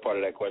the first part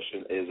of that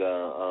question is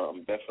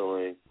I'm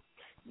definitely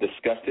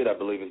disgusted. I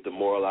believe it's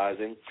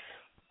demoralizing.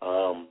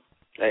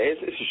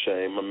 It's a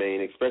shame. I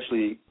mean,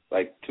 especially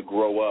like to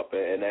grow up,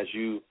 and as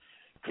you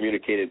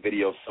communicated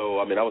Video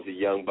Soul, I mean, I was a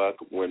young buck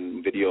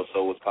when Video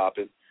Soul was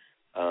popping,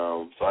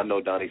 so I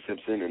know Donnie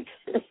Simpson. And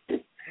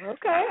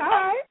okay, all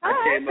right.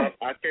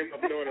 I came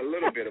up knowing a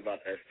little bit about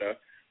that stuff,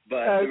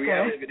 but the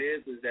reality of it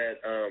is that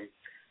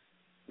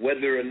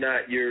whether or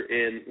not you're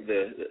in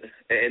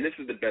and this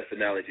is the best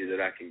analogy that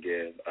I can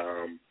give,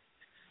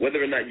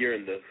 whether or not you're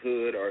in the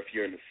hood or if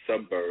you're in the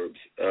suburbs,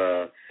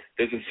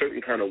 there's a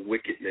certain kind of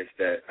wickedness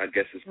that I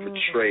guess is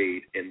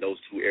portrayed in those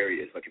 2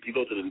 areas. Like if you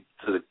go to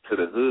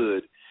the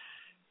hood,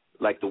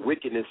 like the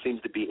wickedness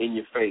seems to be in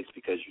your face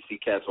because you see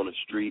cats on the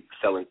street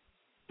selling,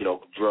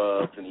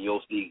 drugs, and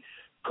you'll see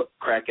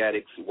crack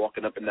addicts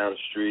walking up and down the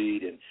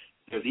street, and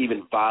there's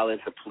even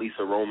violence and police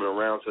are roaming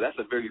around. So that's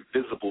a very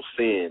visible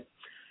sin.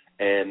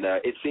 And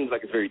it seems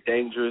like it's very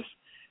dangerous.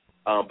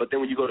 But then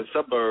when you go to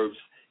suburbs,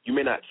 you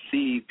may not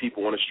see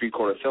people on the street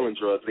corner selling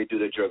drugs. They do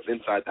their drugs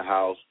inside the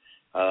house.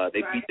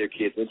 They beat their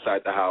kids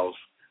inside the house.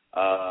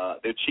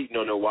 They're cheating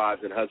on their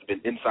wives and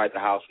husbands inside the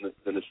house.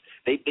 And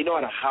they know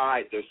how to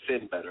hide their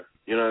sin better.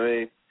 You know what I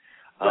mean?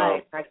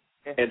 Right.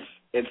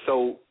 And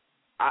so,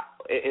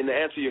 and to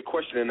answer your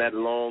question in that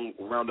long,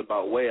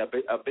 roundabout way, I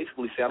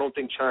basically say I don't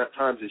think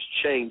times has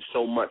changed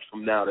so much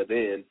from now to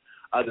then,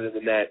 other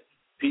than that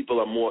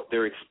people are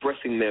they're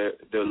expressing their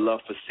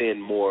love for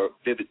sin more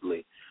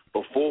vividly.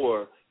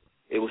 Before,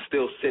 it was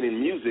still sin in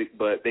music,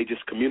 but they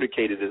just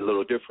communicated it a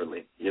little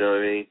differently. You know what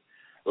I mean?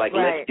 Like,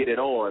 Let's Get It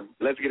On.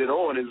 Let's Get It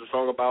On is a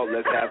song about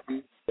let's have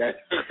fun.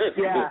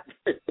 Yeah.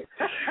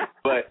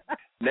 But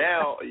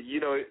now,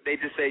 they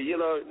just say,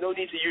 no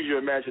need to use your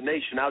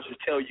imagination. I'll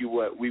just tell you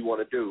what we want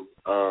to do.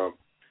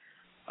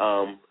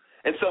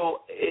 And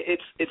so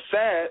it's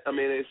sad. I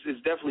mean,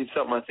 it's definitely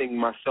something I think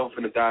myself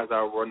and the guys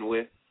I run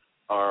with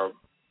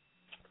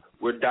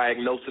we're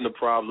diagnosing the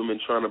problem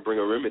and trying to bring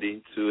a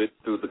remedy to it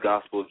through the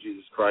gospel of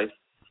Jesus Christ.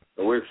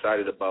 And we're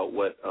excited about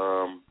what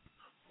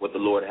the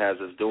Lord has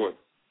us doing.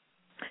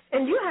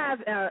 And you have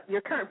your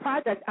current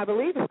project, I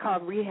believe, is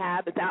called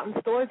Rehab. It's out in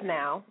stores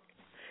now.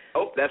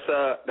 Oh, that's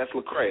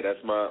Lecrae. That's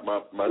my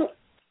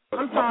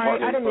I'm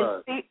sorry, I didn't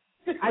even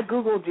see. I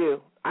Googled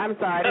you. I'm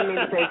sorry, I didn't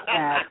mean to say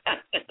that.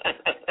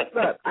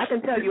 Look, I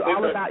can tell you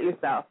all about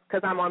yourself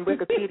because I'm on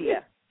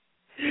Wikipedia.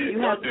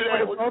 You have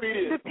worked both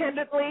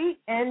independently,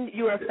 and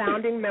you are a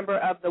founding member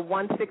of the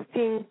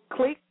 116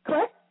 Click.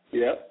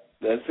 Yep.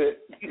 That's it.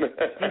 You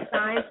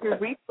signed to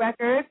Reach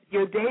Records.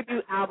 Your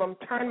debut album,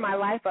 Turn My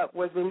Life Up,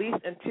 was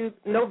released in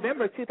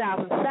November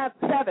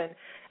 2007.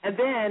 And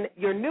then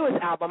your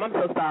newest album, I'm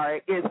so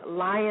sorry, is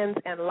Lions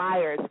and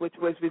Liars, which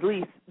was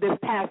released this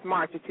past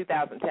March of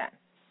 2010.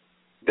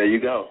 There you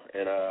go.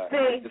 And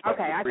see,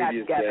 okay, I got it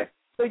together.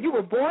 So you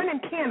were born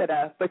in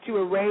Canada, but you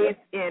were raised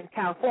in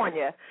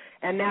California,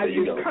 and now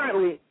you're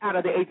currently out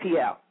of the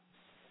ATL.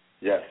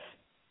 Yes.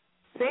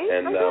 See,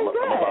 and I'm doing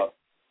good.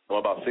 I'm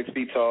about 6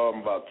 feet tall.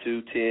 I'm about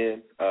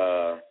 210.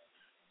 I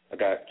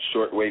got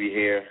short, wavy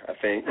hair, I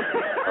think.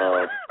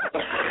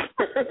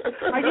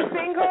 Are you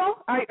single?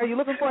 Are you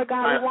looking for a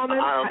godly woman?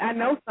 I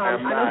know some. I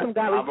know some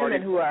godly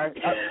women who are.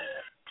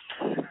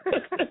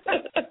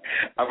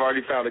 I've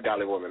already found a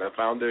godly woman. I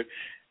found her,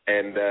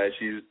 and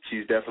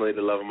she's definitely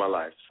the love of my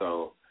life.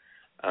 So,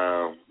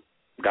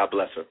 God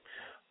bless her.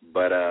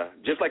 But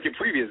just like your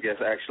previous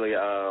guest, actually.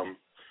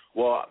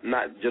 Well,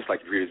 not just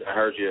like your previous. I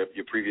heard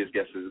your previous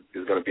guest is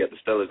going to be at the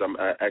Stellars. I'm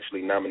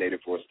actually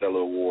nominated for a Stellar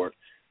Award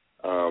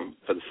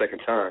for the second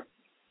time.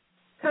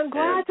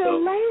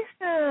 Congratulations!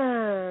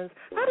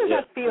 How does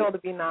that feel to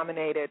be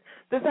nominated?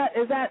 Is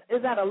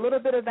that a little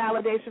bit of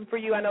validation for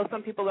you? I know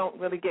some people don't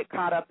really get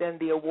caught up in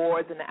the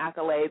awards and the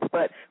accolades,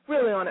 but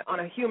really on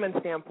a human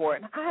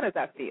standpoint, how does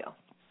that feel?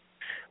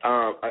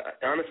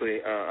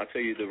 Honestly, I'll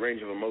tell you the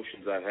range of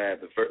emotions I've had.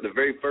 The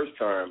very first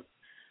time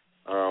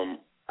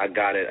I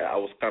got it, I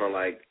was kind of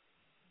like,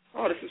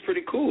 oh, this is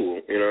pretty cool.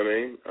 You know what I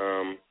mean?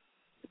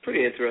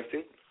 Pretty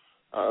interesting.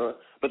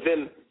 But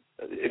then,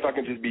 if I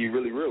can just be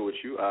really real with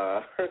you,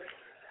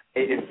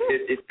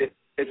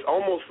 it's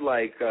almost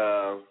like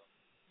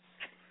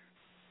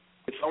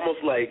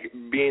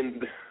being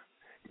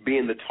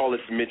the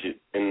tallest midget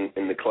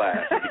in the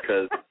class,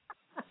 because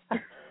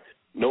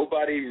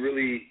nobody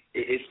really,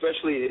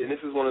 especially, and this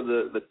is one of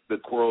the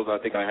quarrels I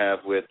think I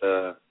have with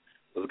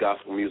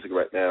gospel music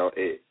right now.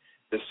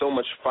 There's so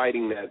much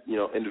fighting that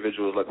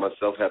individuals like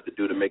myself have to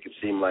do to make it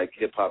seem like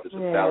hip hop is a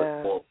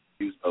valid form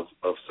of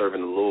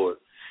serving the Lord,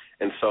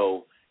 and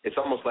so it's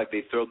almost like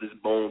they throw this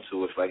bone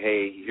to us, like,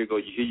 hey, here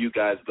you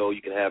guys go.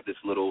 You can have this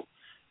little,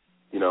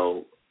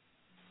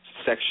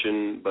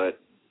 section, but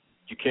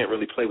you can't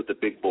really play with the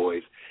big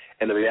boys.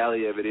 And the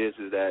reality of it is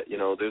that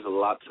there's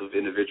lots of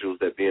individuals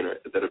that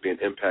are being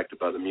impacted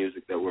by the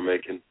music that we're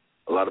making.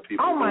 A lot of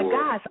people. Oh my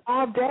gosh,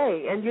 all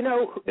day. And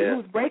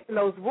who's breaking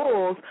those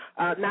rules?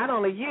 Not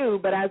only you,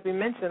 but as we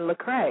mentioned,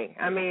 Lecrae.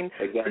 I mean,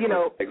 exactly.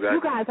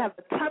 You guys have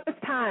the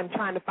toughest time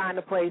trying to find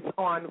a place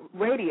on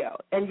radio,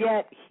 and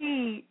yet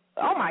he.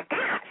 Oh my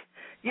gosh,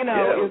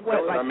 is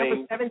what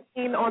number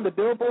 17 on the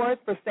Billboard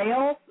for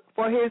sales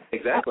for his.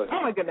 Exactly.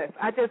 Oh my goodness,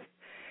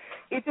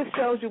 it just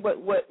shows you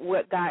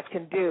what God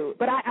can do.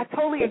 But I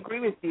totally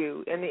agree with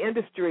you. In the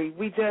industry,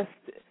 we're going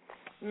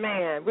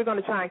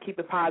to try and keep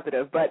it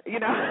positive. But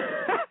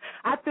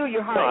I feel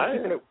your heart.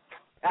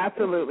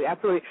 Absolutely. Now,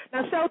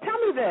 Cheryl, tell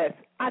me this.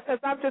 Because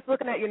I'm just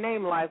looking at your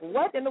name like,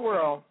 what in the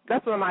world?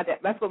 That's what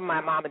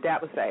my mom and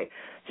dad would say.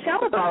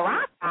 Cheryl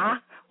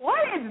Baraka, what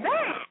is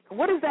that?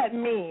 What does that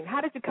mean? How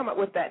did you come up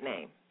with that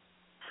name?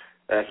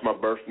 That's my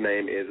birth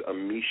name is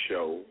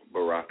Amisho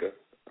Baraka.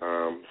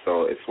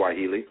 So it's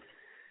Swahili.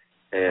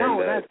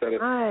 And, that's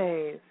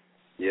nice.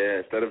 Yeah,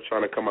 instead of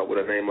trying to come up with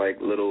a name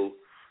like Little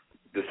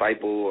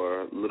Disciple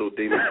or Little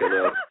Demon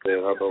Killer,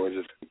 I'll go and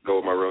just go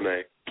with my real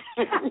name.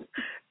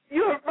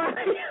 You're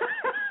funny.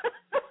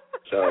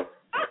 So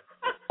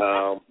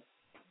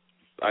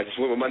I just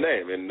went with my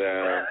name, and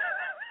I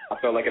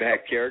felt like it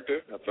had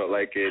character. I felt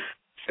like it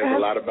says a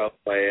lot about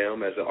who I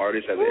am as an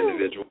artist, as an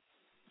individual.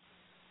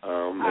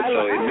 And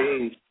so it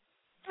means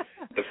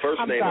the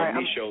first name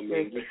Amisho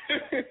means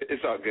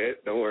it's all good.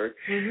 Don't worry.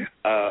 Mm-hmm.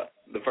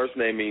 The first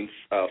name means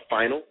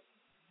final.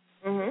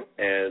 Mm-hmm.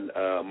 And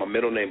my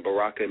middle name,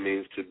 Baraka,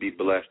 means to be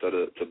blessed or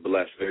to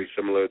bless, very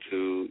similar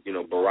to,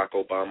 Barack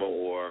Obama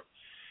or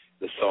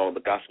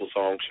the gospel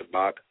song,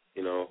 Shabbat,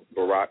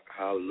 Barak,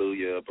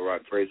 hallelujah,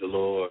 Barak, praise the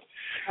Lord.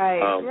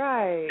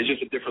 Right. It's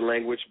just a different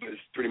language, but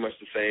it's pretty much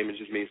the same. It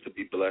just means to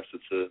be blessed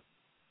or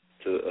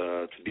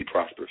to be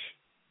prosperous.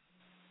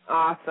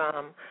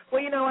 Awesome.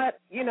 Well, you know what?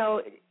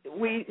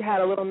 We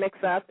had a little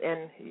mix-up,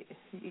 and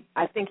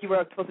I think you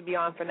were supposed to be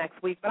on for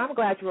next week, but I'm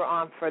glad you were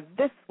on for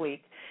this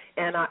week.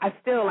 And I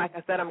still, like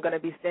I said, I'm going to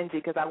be stingy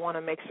because I want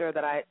to make sure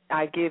that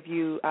I give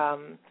you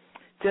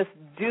just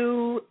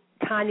due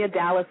Tanya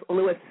Dallas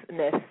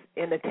Lewisness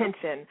in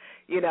attention,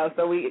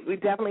 so we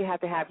definitely have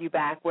to have you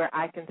back where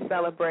I can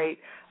celebrate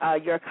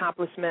your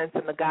accomplishments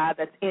and the God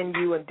that's in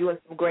you and doing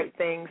some great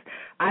things.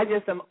 I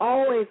just am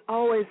always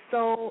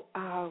so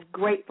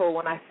grateful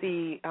when I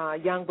see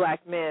young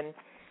black men,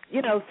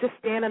 just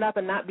standing up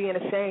and not being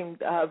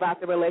ashamed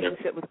about their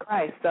relationship with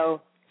Christ.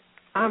 So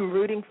I'm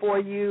rooting for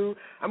you.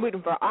 I'm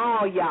rooting for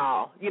all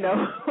y'all, you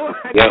know.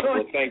 Yeah,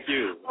 well, thank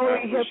you.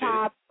 Hip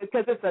hop,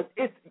 because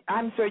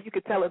I'm sure you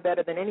could tell it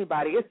better than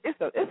anybody.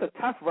 It's a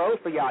tough road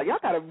for y'all. Y'all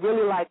gotta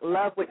really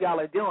love what y'all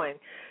are doing,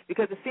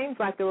 because it seems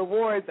like the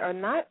rewards are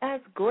not as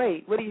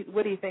great. What do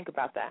you think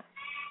about that?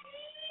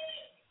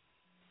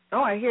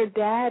 Oh, I hear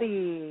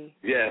Daddy.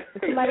 Yeah.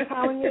 Is somebody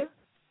calling you?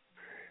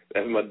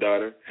 That's my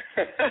daughter.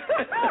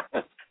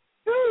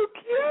 Too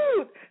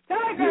cute. Tell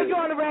that girl you're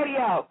on the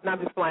radio. No, I'm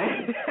just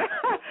playing.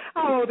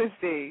 How old is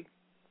she?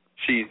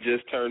 She's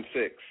just turned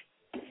 6.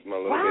 My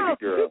little baby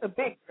girl. She's a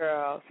big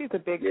girl. She's a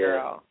big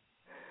girl.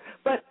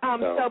 But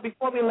so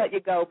before we let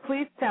you go,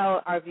 please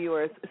tell our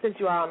viewers, since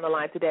you are on the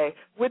line today,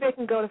 where they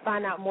can go to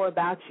find out more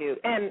about you.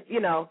 And, you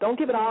know, don't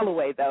give it all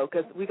away, though,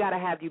 because we got to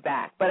have you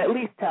back. But at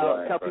least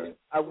tell people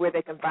where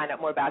they can find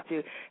out more about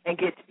you and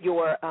get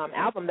your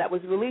album that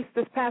was released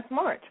this past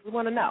March. We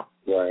want to know.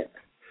 Right.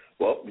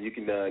 Well, you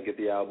can get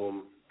the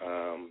album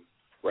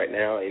right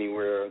now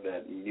anywhere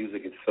that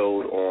music is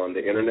sold on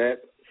the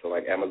Internet, so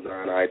like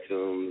Amazon,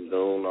 iTunes,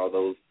 Zune, all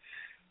those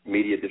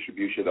media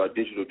distributions or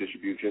digital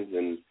distributions.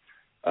 And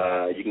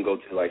you can go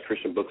to, like,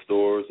 Christian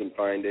bookstores and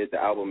find it.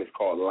 The album is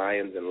called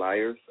Lions and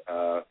Liars.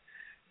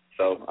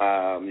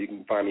 So you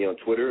can find me on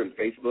Twitter and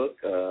Facebook.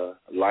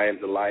 Lions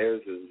and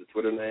Liars is the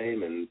Twitter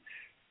name, and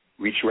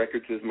Reach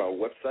Records is my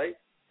website.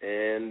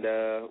 And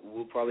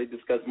we'll probably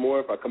discuss more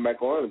if I come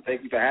back on. And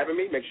thank you for having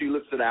me. Make sure you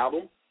listen to the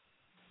album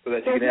so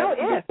that you can ask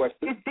some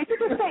questions. Did you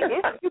just say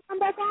if you come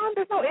back on?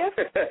 There's no if.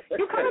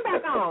 You're coming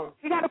back on.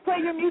 You got to play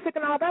your music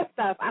and all that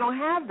stuff. I don't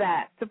have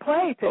that to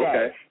play today.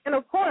 Okay. And,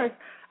 of course,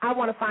 I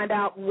want to find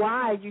out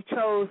why you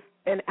chose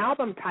an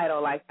album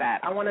title like that.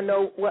 I want to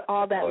know what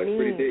all that means.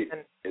 Pretty deep.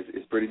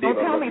 It's pretty deep.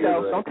 Don't tell me,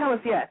 though. Don't tell us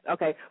yet.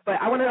 Okay.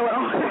 But I want to know what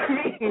all that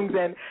means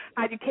and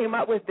how you came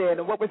up with it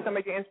and what were some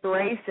of your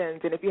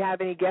inspirations and if you have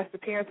any guest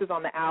appearances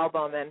on the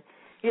album and,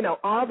 you know,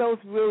 all those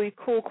really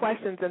cool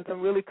questions and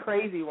some really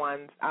crazy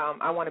ones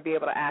I want to be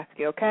able to ask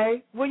you,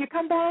 okay? Will you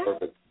come back?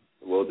 Perfect.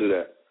 We'll do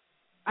that.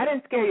 I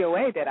didn't scare you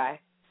away, did I?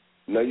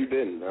 No, you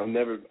didn't. I'm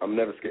never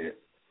scared.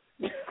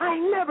 I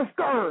ain't never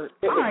scared.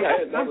 All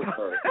right,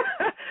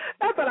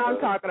 that's what I'm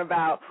talking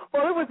about.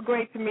 Well, it was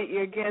great to meet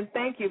you again.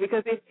 Thank you,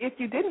 because if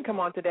you didn't come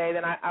on today,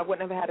 then I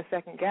wouldn't have had a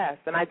second guest.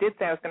 And I did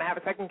say I was going to have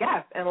a second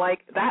guest, and, like,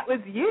 that was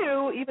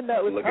you, even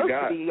though it was supposed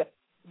to be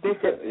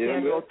Bishop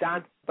Daniel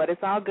Johnson. But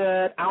it's all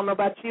good. I don't know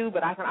about you,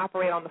 but I can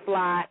operate on the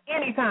fly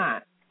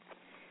anytime.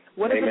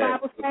 What does the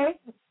Bible say?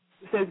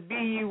 It says, be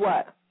you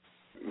what?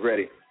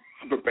 Ready.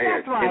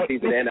 Prepared. That's right. In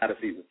season and out of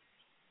season.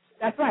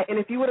 That's right. And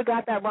if you would have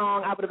got that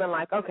wrong, I would have been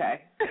like,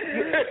 okay,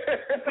 you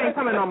ain't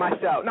coming on my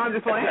show. No, I'm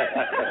just playing.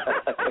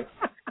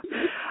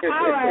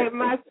 All right,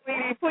 my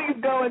sweetie, please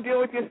go and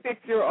deal with your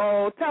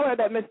 6-year-old. Tell her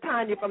that Miss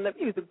Tanya from the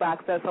Music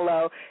Box says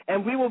hello,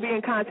 and we will be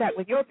in contact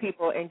with your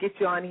people and get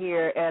you on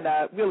here and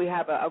really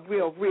have a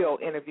real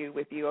interview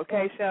with you.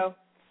 Okay, Show?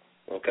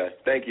 Okay.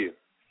 Thank you.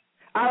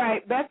 All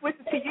right, best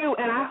wishes to you,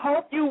 and I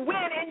hope you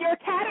win in your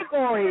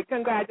category.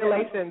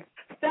 Congratulations.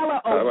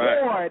 Stella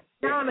Award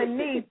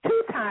nominee,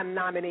 2-time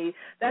nominee.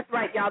 That's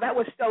right, y'all. That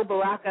was Sho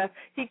Baraka.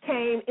 He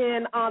came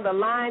in on the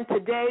line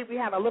today. We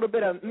have a little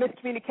bit of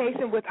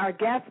miscommunication with our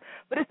guests,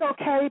 but it's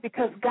okay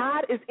because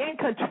God is in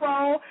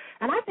control,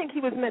 and I think he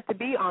was meant to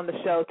be on the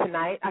show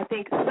tonight. I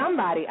think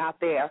somebody out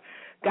there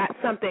got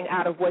something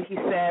out of what he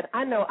said.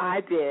 I know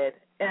I did.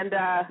 And,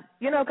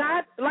 you know,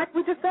 God, like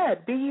we just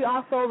said, be ye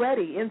also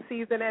ready in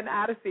season and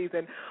out of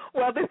season.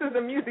 Well, this is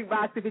the Music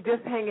Box. If you're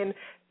just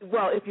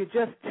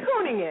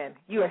tuning in,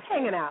 you are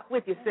hanging out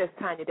with your sis,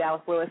 Tanya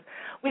Dallas Lewis.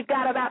 We've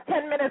got about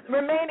 10 minutes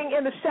remaining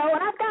in the show,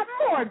 and I've got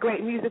more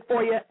great music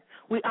for you.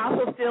 We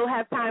also still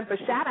have time for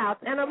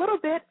shout-outs and a little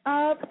bit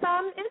of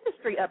some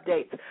industry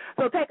updates.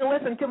 So take a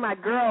listen to my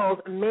girls,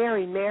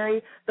 Mary.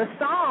 The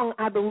song,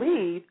 I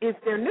believe, is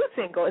their new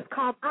single. It's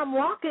called I'm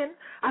Walking.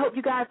 I hope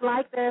you guys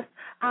like this.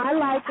 I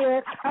like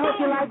it. I hope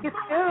you like it,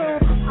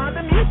 too. On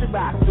the Music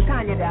Box with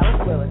Tanya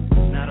Dallas Lewis.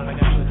 Now that I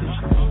got your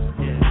attention.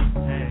 Yeah,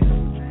 hey.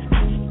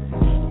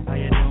 How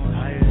you doing?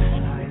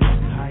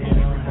 How you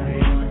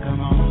doing? Come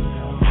on.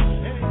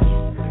 If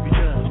you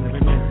does, let me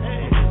know.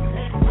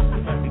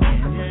 If I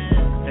begin,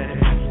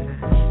 yeah.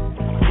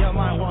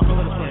 Mind walk a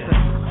little for a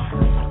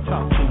second.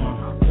 Talk to him.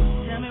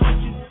 Tell me what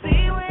you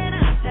see when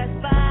I pass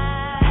by.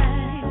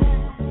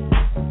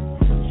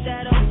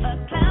 Shadow,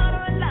 a cloud,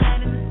 or a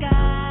line in the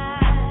sky.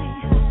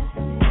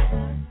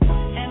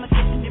 Am I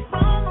getting it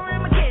wrong or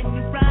am I getting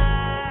it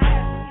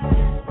right?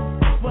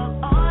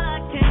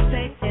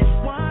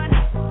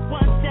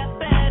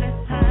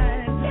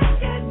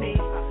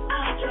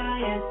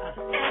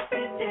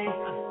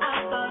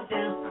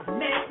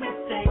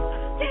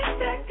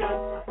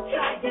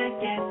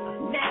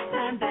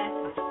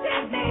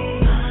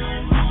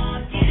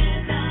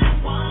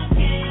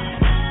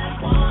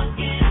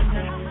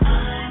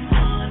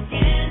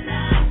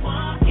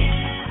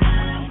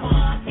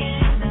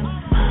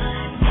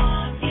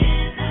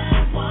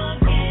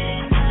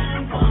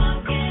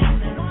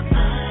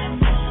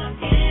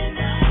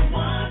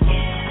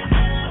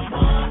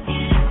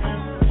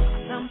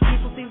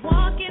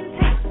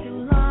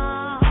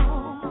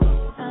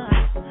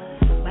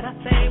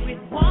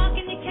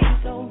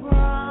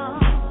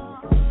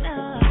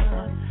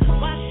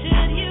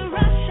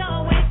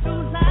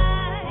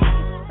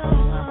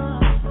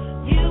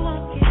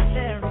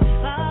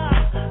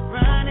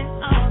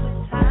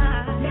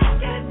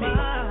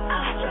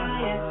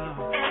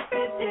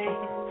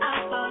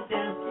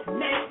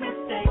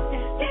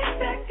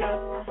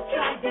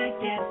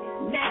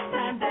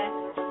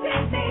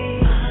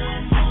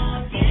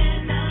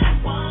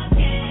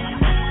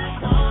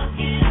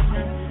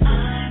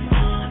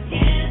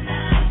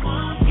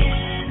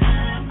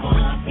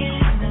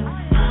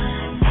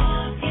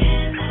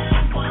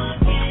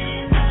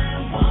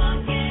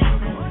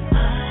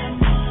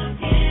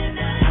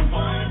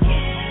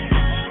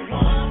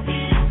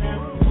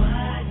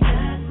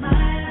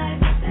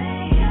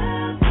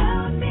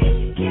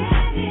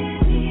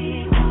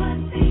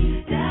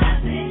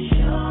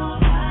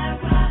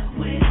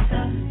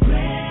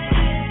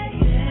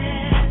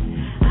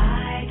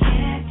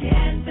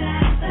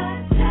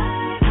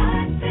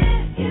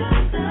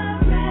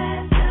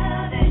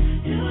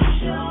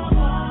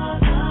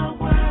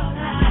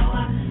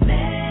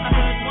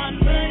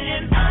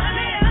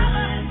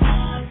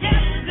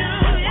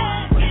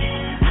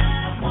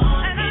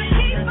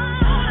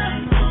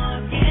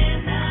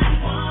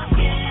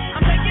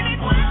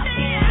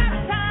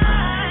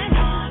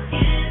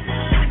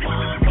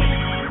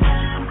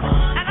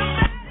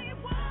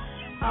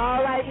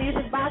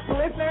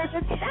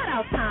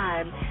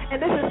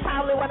 this is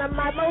probably one of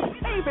my most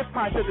favorite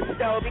parts of the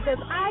show because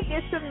I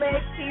get to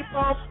make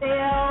people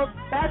feel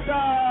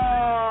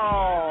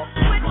special.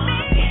 With me,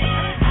 I keep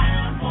on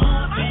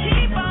walking, I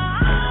keep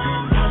on.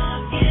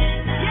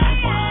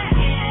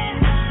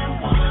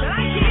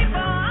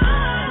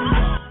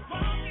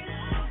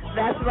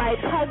 That's right,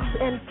 hugs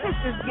and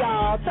kisses,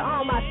 y'all, to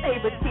all my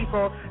favorite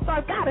people. So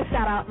I've got to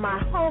shout out my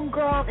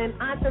homegirl and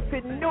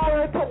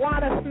entrepreneur,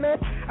 Tawana Smith,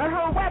 and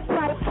her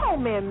website,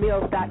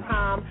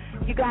 PullmanMeals.com.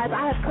 You guys,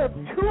 I have cooked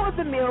 2 of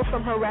the meals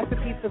from her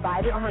recipes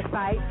provided on her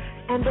site,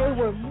 and they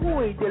were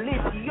muy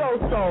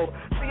delicioso.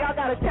 So y'all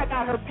got to check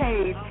out her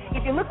page.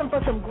 If you're looking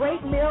for some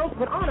great meals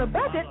but on a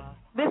budget,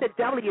 visit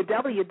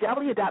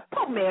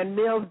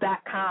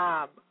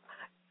www.pullmanmeals.com.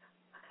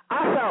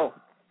 Also,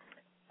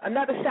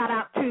 another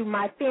shout-out to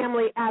my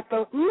family at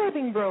the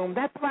living room.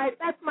 That's right.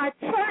 That's my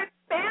church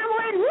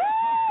family.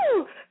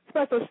 Woo!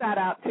 Special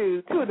shout-out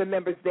to 2 of the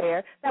members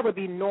there. That would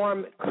be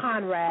Norm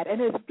Conrad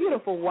and his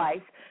beautiful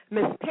wife,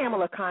 Miss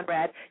Pamela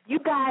Conrad. You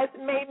guys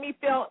made me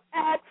feel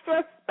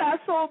extra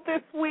special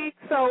this week,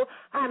 so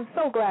I'm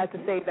so glad to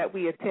say that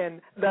we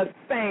attend the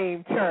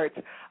same church.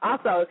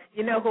 Also,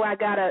 you know who I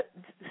got to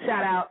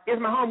shout out is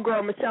my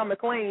homegirl, Michelle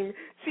McLean.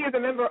 She is a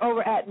member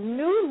over at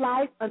New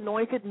Life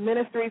Anointed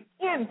Ministries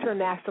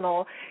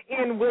International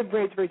in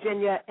Woodbridge,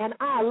 Virginia, and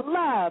I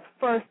love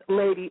First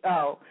Lady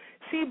O.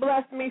 She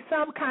blessed me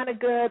some kind of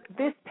good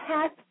this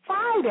past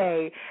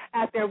Friday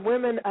at their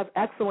Women of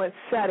Excellence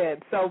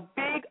shut-in. So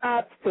big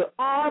ups to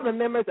all the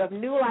members of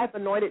New Life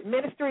Anointed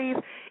Ministries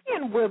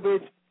in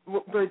Woodbridge,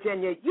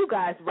 Virginia. You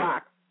guys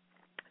rock.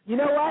 You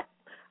know what?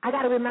 I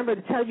got to remember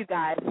to tell you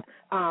guys,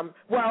 I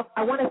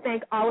want to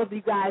thank all of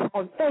you guys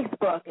on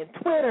Facebook and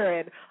Twitter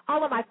and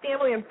all of my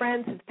family and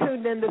friends who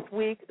tuned in this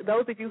week.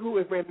 Those of you who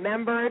have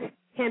remembered,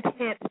 hint,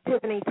 hint,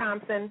 Tiffany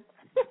Thompson.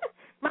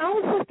 My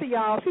own sister,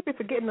 y'all, she'd be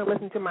forgetting to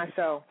listen to my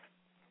show.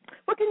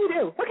 What can you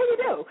do? What can you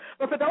do?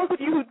 But for those of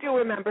you who do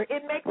remember,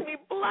 it makes me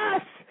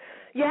blush.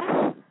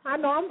 Yes, I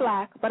know I'm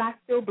black, but I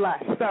still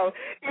blush. So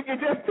if you're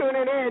just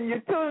tuning in,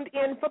 you're tuned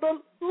in for the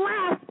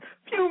last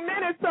few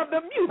minutes of the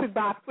Music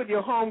Box with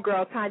your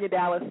homegirl, Tanya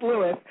Dallas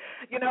Lewis.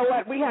 You know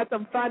what? We had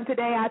some fun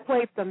today. I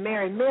played some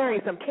Mary Mary,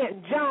 some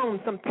Kenton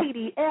Jones, some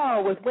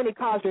TDL with When He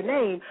Calls Your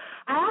Name.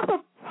 I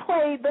also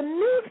played the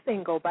new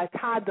single by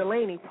Todd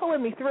Dulaney,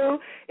 Pullin Me Through.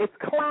 It's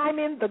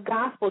climbing the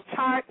gospel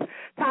charts.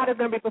 Todd is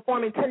going to be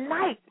performing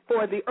tonight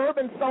for the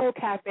Urban Soul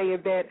Cafe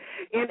event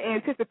in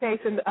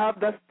anticipation of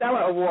the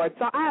Stellar Award.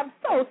 So I am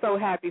so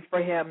happy for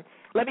him.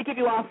 Let me give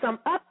you all some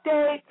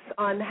updates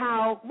on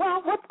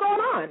what's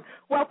going on.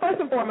 Well, first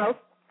and foremost,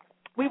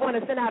 we want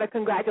to send out a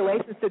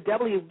congratulations to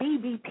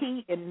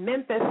WBBP in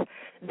Memphis.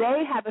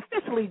 They have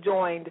officially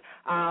joined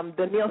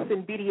the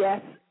Nielsen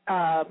BDS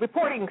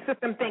reporting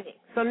system thingy.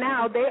 So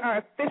now they are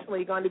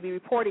officially going to be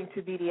reporting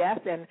to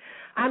BDS, and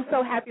I'm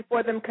so happy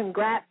for them.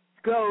 Congrats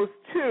goes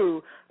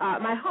to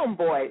my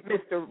homeboy,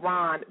 Mr.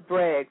 Ron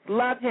Briggs.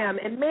 Love him.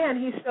 And, man,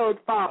 he showed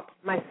Fault,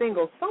 my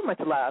single, so much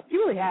love. He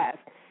really has.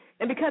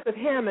 And because of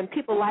him and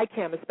people like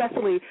him,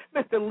 especially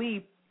Mr.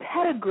 Lee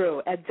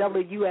Pettigrew at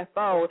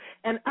WFO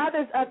and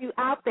others of you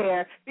out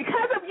there,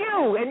 because of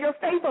you and your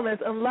faithfulness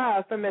and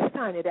love for Miss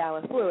Tanya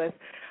Dallas Lewis,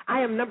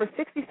 I am number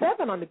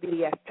 67 on the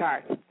BDS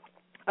charts.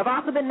 I've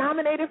also been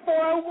nominated for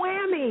a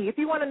Whammy. If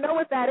you want to know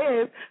what that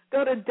is,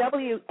 go to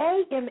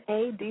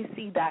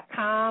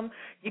WAMADC.com.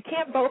 You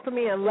can't vote for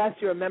me unless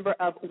you're a member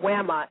of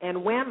WAMA,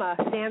 and WAMA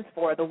stands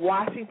for the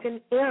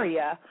Washington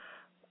Area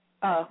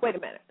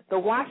the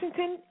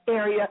Washington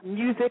Area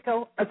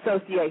Musical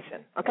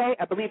Association. Okay?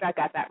 I believe I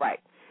got that right.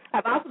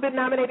 I've also been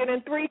nominated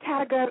in 3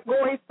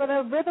 categories for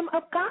the Rhythm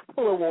of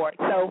Gospel Award.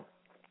 So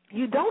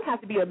you don't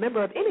have to be a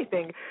member of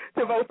anything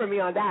to vote for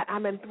me on that.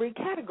 I'm in 3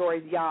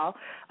 categories, y'all.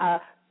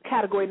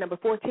 Category number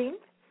 14,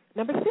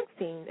 number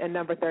 16, and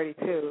number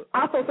 32.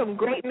 Also, some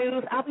great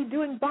news. I'll be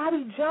doing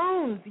Bobby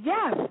Jones,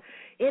 yes,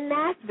 in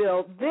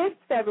Nashville this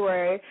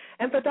February.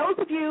 And for those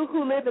of you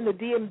who live in the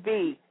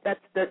DMV, that's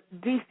the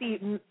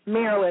D.C.,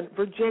 Maryland,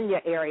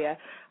 Virginia area,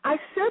 I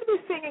should be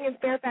singing in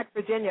Fairfax,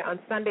 Virginia on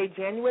Sunday,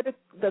 January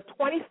the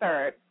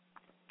 23rd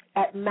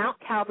at Mount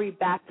Calvary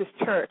Baptist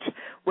Church,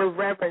 where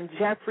Reverend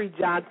Jeffrey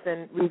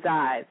Johnson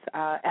resides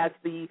as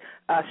the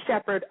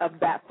shepherd of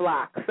that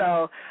flock.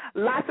 So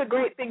lots of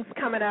great things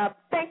coming up.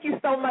 Thank you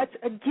so much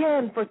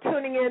again for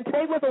tuning in.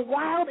 Today was a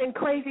wild and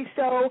crazy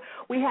show.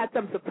 We had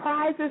some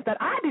surprises that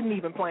I didn't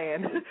even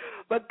plan,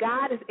 but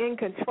God is in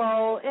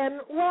control,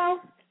 and, well,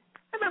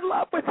 I'm in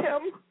love with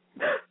him.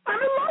 I'm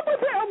in love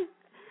with him.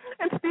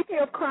 And speaking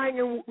of crying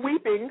and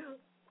weeping,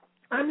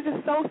 I'm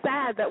just so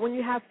sad that when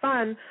you have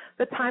fun,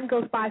 the time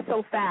goes by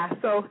so fast.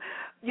 So,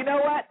 you know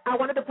what? I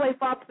wanted to play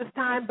Fox this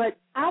time, but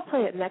I'll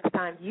play it next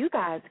time. You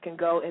guys can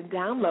go and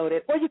download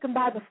it, or you can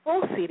buy the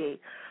full CD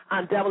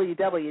on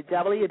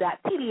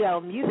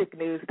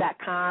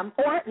www.tdlmusicnews.com.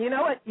 Or, you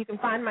know what? You can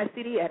find my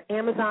CD at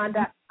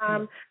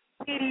Amazon.com,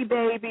 CD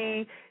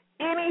Baby,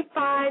 any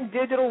fine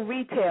digital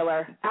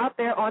retailer out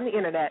there on the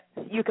Internet.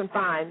 You can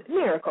find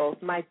Miracles,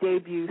 my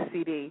debut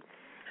CD.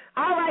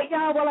 All right,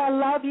 y'all. Well, I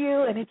love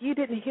you. And if you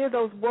didn't hear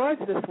those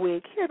words this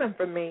week, hear them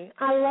from me.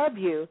 I love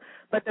you.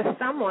 But there's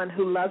someone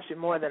who loves you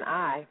more than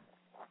I.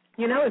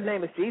 You know his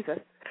name is Jesus.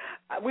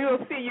 We will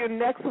see you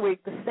next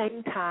week, the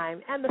same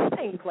time and the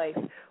same place,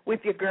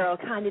 with your girl,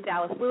 Tanya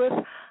Dallas Lewis,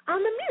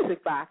 on the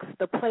Music Box,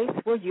 the place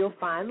where you'll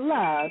find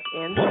love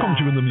inside. Welcome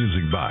to In the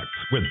Music Box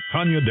with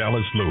Tanya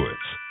Dallas Lewis,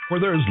 where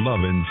there's love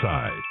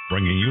inside,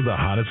 bringing you the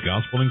hottest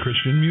gospel and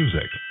Christian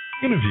music,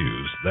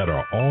 interviews that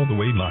are all the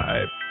way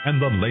live,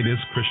 and the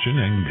latest Christian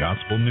and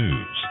gospel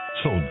news.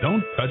 So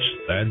don't touch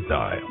that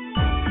dial.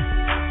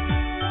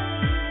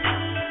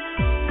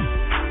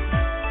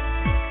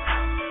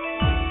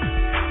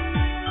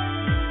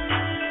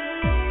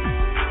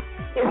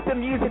 It's the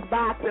Music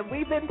Box, and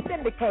we've been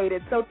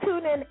syndicated. So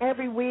tune in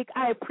every week.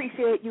 I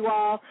appreciate you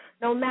all.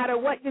 No matter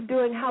what you're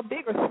doing, how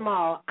big or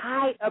small,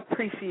 I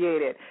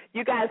appreciate it.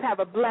 You guys have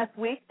a blessed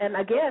week. And,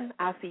 again,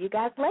 I'll see you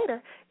guys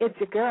later. It's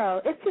your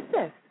girl. It's your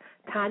sis,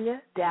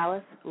 Tanya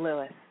Dallas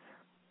Lewis.